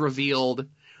plan is revealed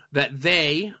that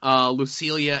they,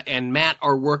 Lucilia and Matt,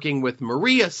 are working with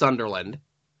Maria Sunderland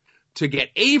to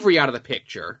get Avery out of the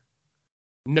picture,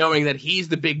 knowing that he's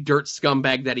the big dirt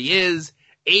scumbag that he is.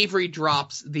 Avery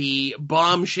drops the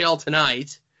bombshell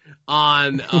tonight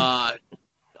on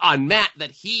Matt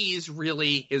that he's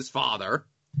really his father.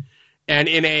 And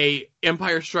in a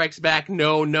Empire Strikes Back,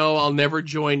 no, I'll never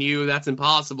join you, that's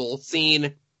impossible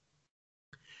scene,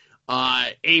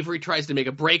 Avery tries to make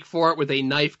a break for it with a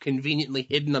knife conveniently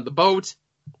hidden on the boat.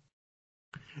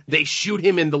 They shoot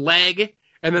him in the leg,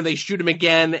 and then they shoot him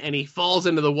again, and he falls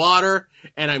into the water,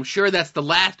 and I'm sure that's the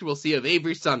last we'll see of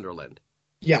Avery Sunderland.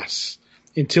 Yes,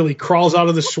 until he crawls out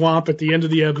of the swamp at the end of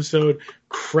the episode,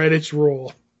 credits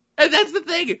roll. And that's the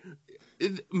thing.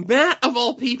 Matt, of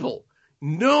all people,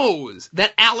 knows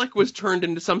that Alec was turned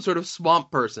into some sort of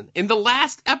swamp person. In the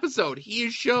last episode, he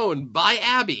is shown by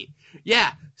Abby.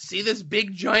 Yeah, see this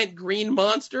big giant green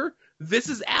monster? This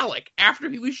is Alec. After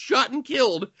he was shot and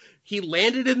killed, he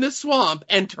landed in the swamp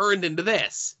and turned into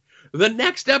this. The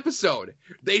next episode,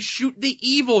 they shoot the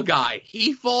evil guy.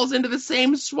 He falls into the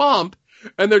same swamp,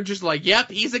 and they're just like, yep,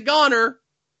 he's a goner.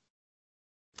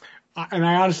 And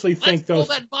I honestly think Let's pull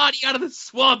that body out of the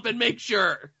swamp and make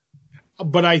sure.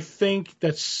 But I think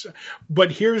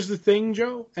but here's the thing,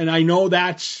 Joe, and I know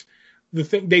that's the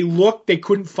thing. They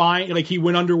couldn't find, like, he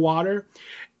went underwater,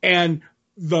 and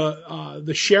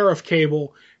the Sheriff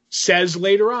Cable says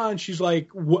later on, she's like,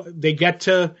 they get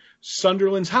to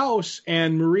Sunderland's house,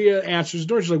 and Maria answers the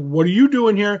door. She's like, what are you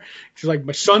doing here? She's like,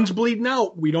 my son's bleeding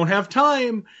out. We don't have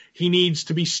time. He needs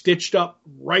to be stitched up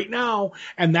right now.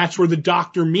 And that's where the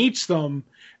doctor meets them,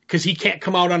 because he can't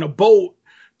come out on a boat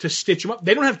to stitch him up.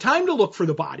 They don't have time to look for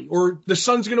the body, or the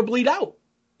son's going to bleed out.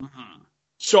 Mm-hmm.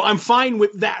 So I'm fine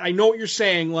with that. I know what you're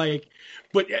saying, like,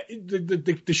 but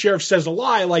the sheriff says a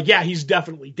lie, like, yeah, he's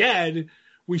definitely dead.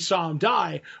 We saw him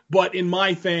die. But in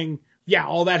my thing, yeah,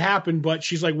 all that happened. But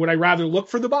she's like, would I rather look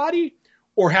for the body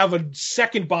or have a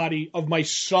second body of my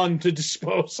son to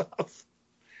dispose of?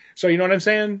 So you know what I'm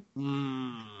saying?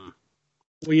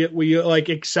 Will you like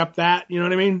accept that? You know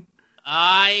what I mean?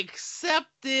 I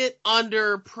accept it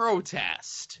under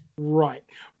protest. Right.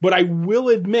 But I will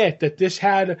admit that this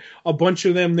had a bunch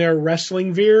of them there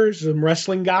wrestling veers, some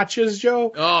wrestling gotchas,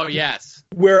 Joe. Oh, yes.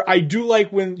 Where I do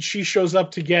like when she shows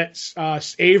up to get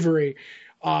Avery,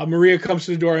 Maria comes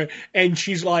to the door and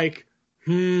she's like,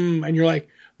 and you're like,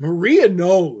 Maria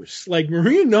knows. Like,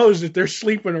 Maria knows that they're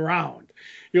sleeping around.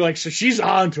 You're like, so she's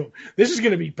on to him. This is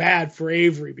going to be bad for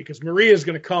Avery because Maria's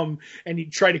going to come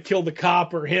and try to kill the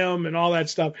cop or him and all that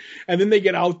stuff. And then they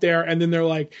get out there and then they're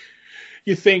like,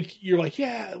 you're like,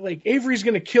 yeah, like Avery's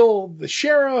going to kill the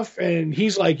sheriff. And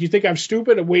he's like, you think I'm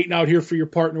stupid? I'm waiting out here for your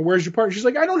partner. Where's your partner? She's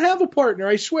like, I don't have a partner,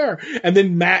 I swear. And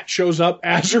then Matt shows up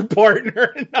as her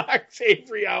partner and knocks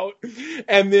Avery out.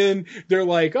 And then they're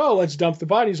like, oh, let's dump the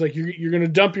body. He's like, you're going to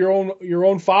dump your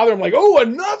own father. I'm like, oh,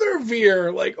 another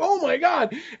veer. Like, oh my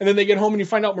God. And then they get home and you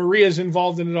find out Maria's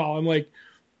involved in it all. I'm like,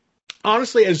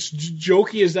 honestly, as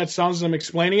jokey as that sounds as I'm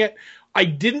explaining it, I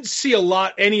didn't see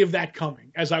any of that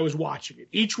coming as I was watching it.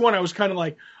 Each one I was kind of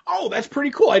like, oh, that's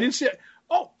pretty cool. I didn't see it.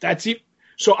 Oh, that's it.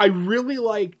 So I really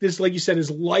like this, like you said,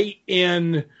 is light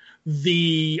in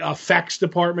the effects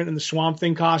department and the Swamp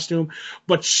Thing costume.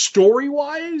 But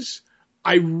story-wise,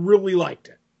 I really liked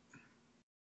it.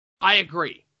 I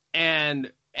agree.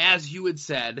 And as you had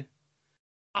said,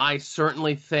 I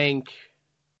certainly think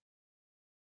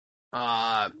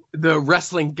the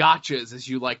wrestling gotchas, as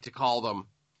you like to call them,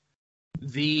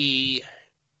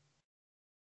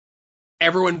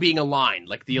 everyone being aligned,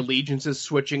 like the allegiances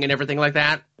switching and everything like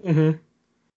that. Mm-hmm.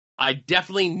 I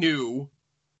definitely knew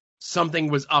something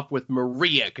was up with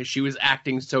Maria because she was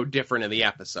acting so different in the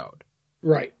episode.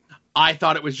 Right. I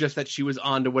thought it was just that she was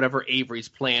on to whatever Avery's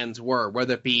plans were,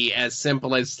 whether it be as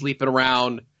simple as sleeping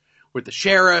around with the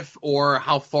sheriff or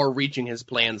how far-reaching his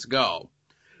plans go.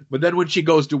 But then when she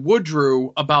goes to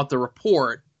Woodrue about the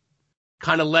report,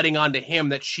 kind of letting on to him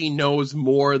that she knows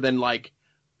more than, like,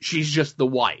 she's just the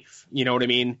wife. You know what I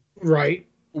mean? Right.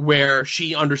 Where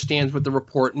she understands what the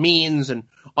report means and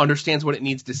understands what it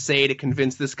needs to say to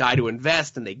convince this guy to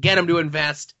invest, and they get him to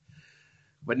invest.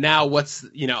 But now what's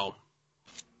the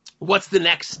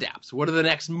next steps? What are the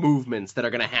next movements that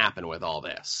are going to happen with all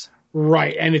this?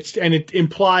 Right, and it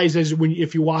implies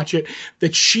if you watch it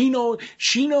that she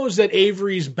knows that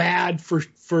Avery's bad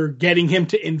for getting him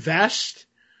to invest,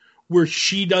 where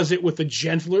she does it with a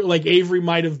gentler, like Avery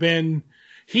might have been,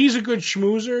 he's a good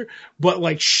schmoozer, but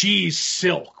like she's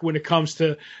silk when it comes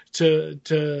to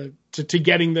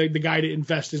getting the guy to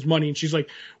invest his money. And she's like,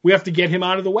 we have to get him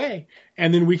out of the way.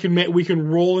 And then we can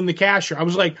roll in the cash. I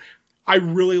was like, I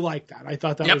really like that. I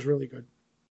thought that was really good.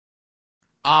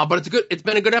 But it's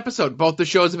been a good episode. Both the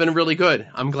shows have been really good.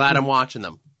 I'm glad I'm watching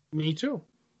them. Me too.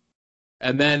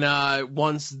 And then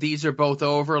once these are both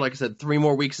over, like I said, 3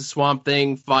 more weeks of Swamp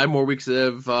Thing, 5 more weeks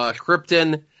of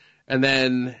Krypton, and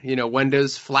then, when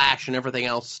does Flash and everything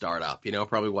else start up?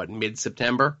 Probably,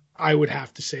 mid-September? I would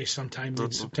have to say sometime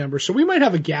mid-September. So we might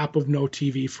have a gap of no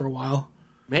TV for a while.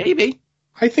 Maybe.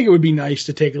 I think it would be nice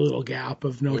to take a little gap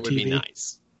of no TV. It would be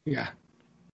nice. Yeah.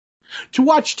 To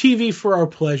watch TV for our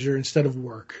pleasure instead of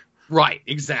work. Right,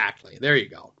 exactly. There you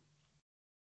go.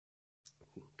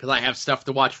 Because I have stuff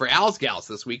to watch for Al's Gals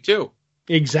this week, too.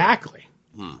 Exactly.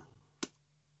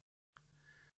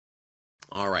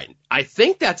 All right. I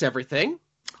think that's everything.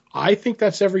 I think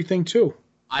that's everything, too.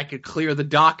 I could clear the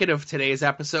docket of today's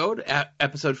episode,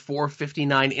 episode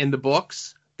 459 in the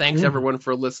books. Thanks, everyone,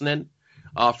 for listening.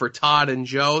 For Todd and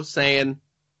Joe saying,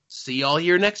 see y'all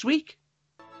here next week.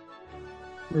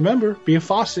 Remember, be a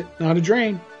faucet, not a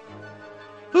drain.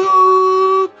 Ooh!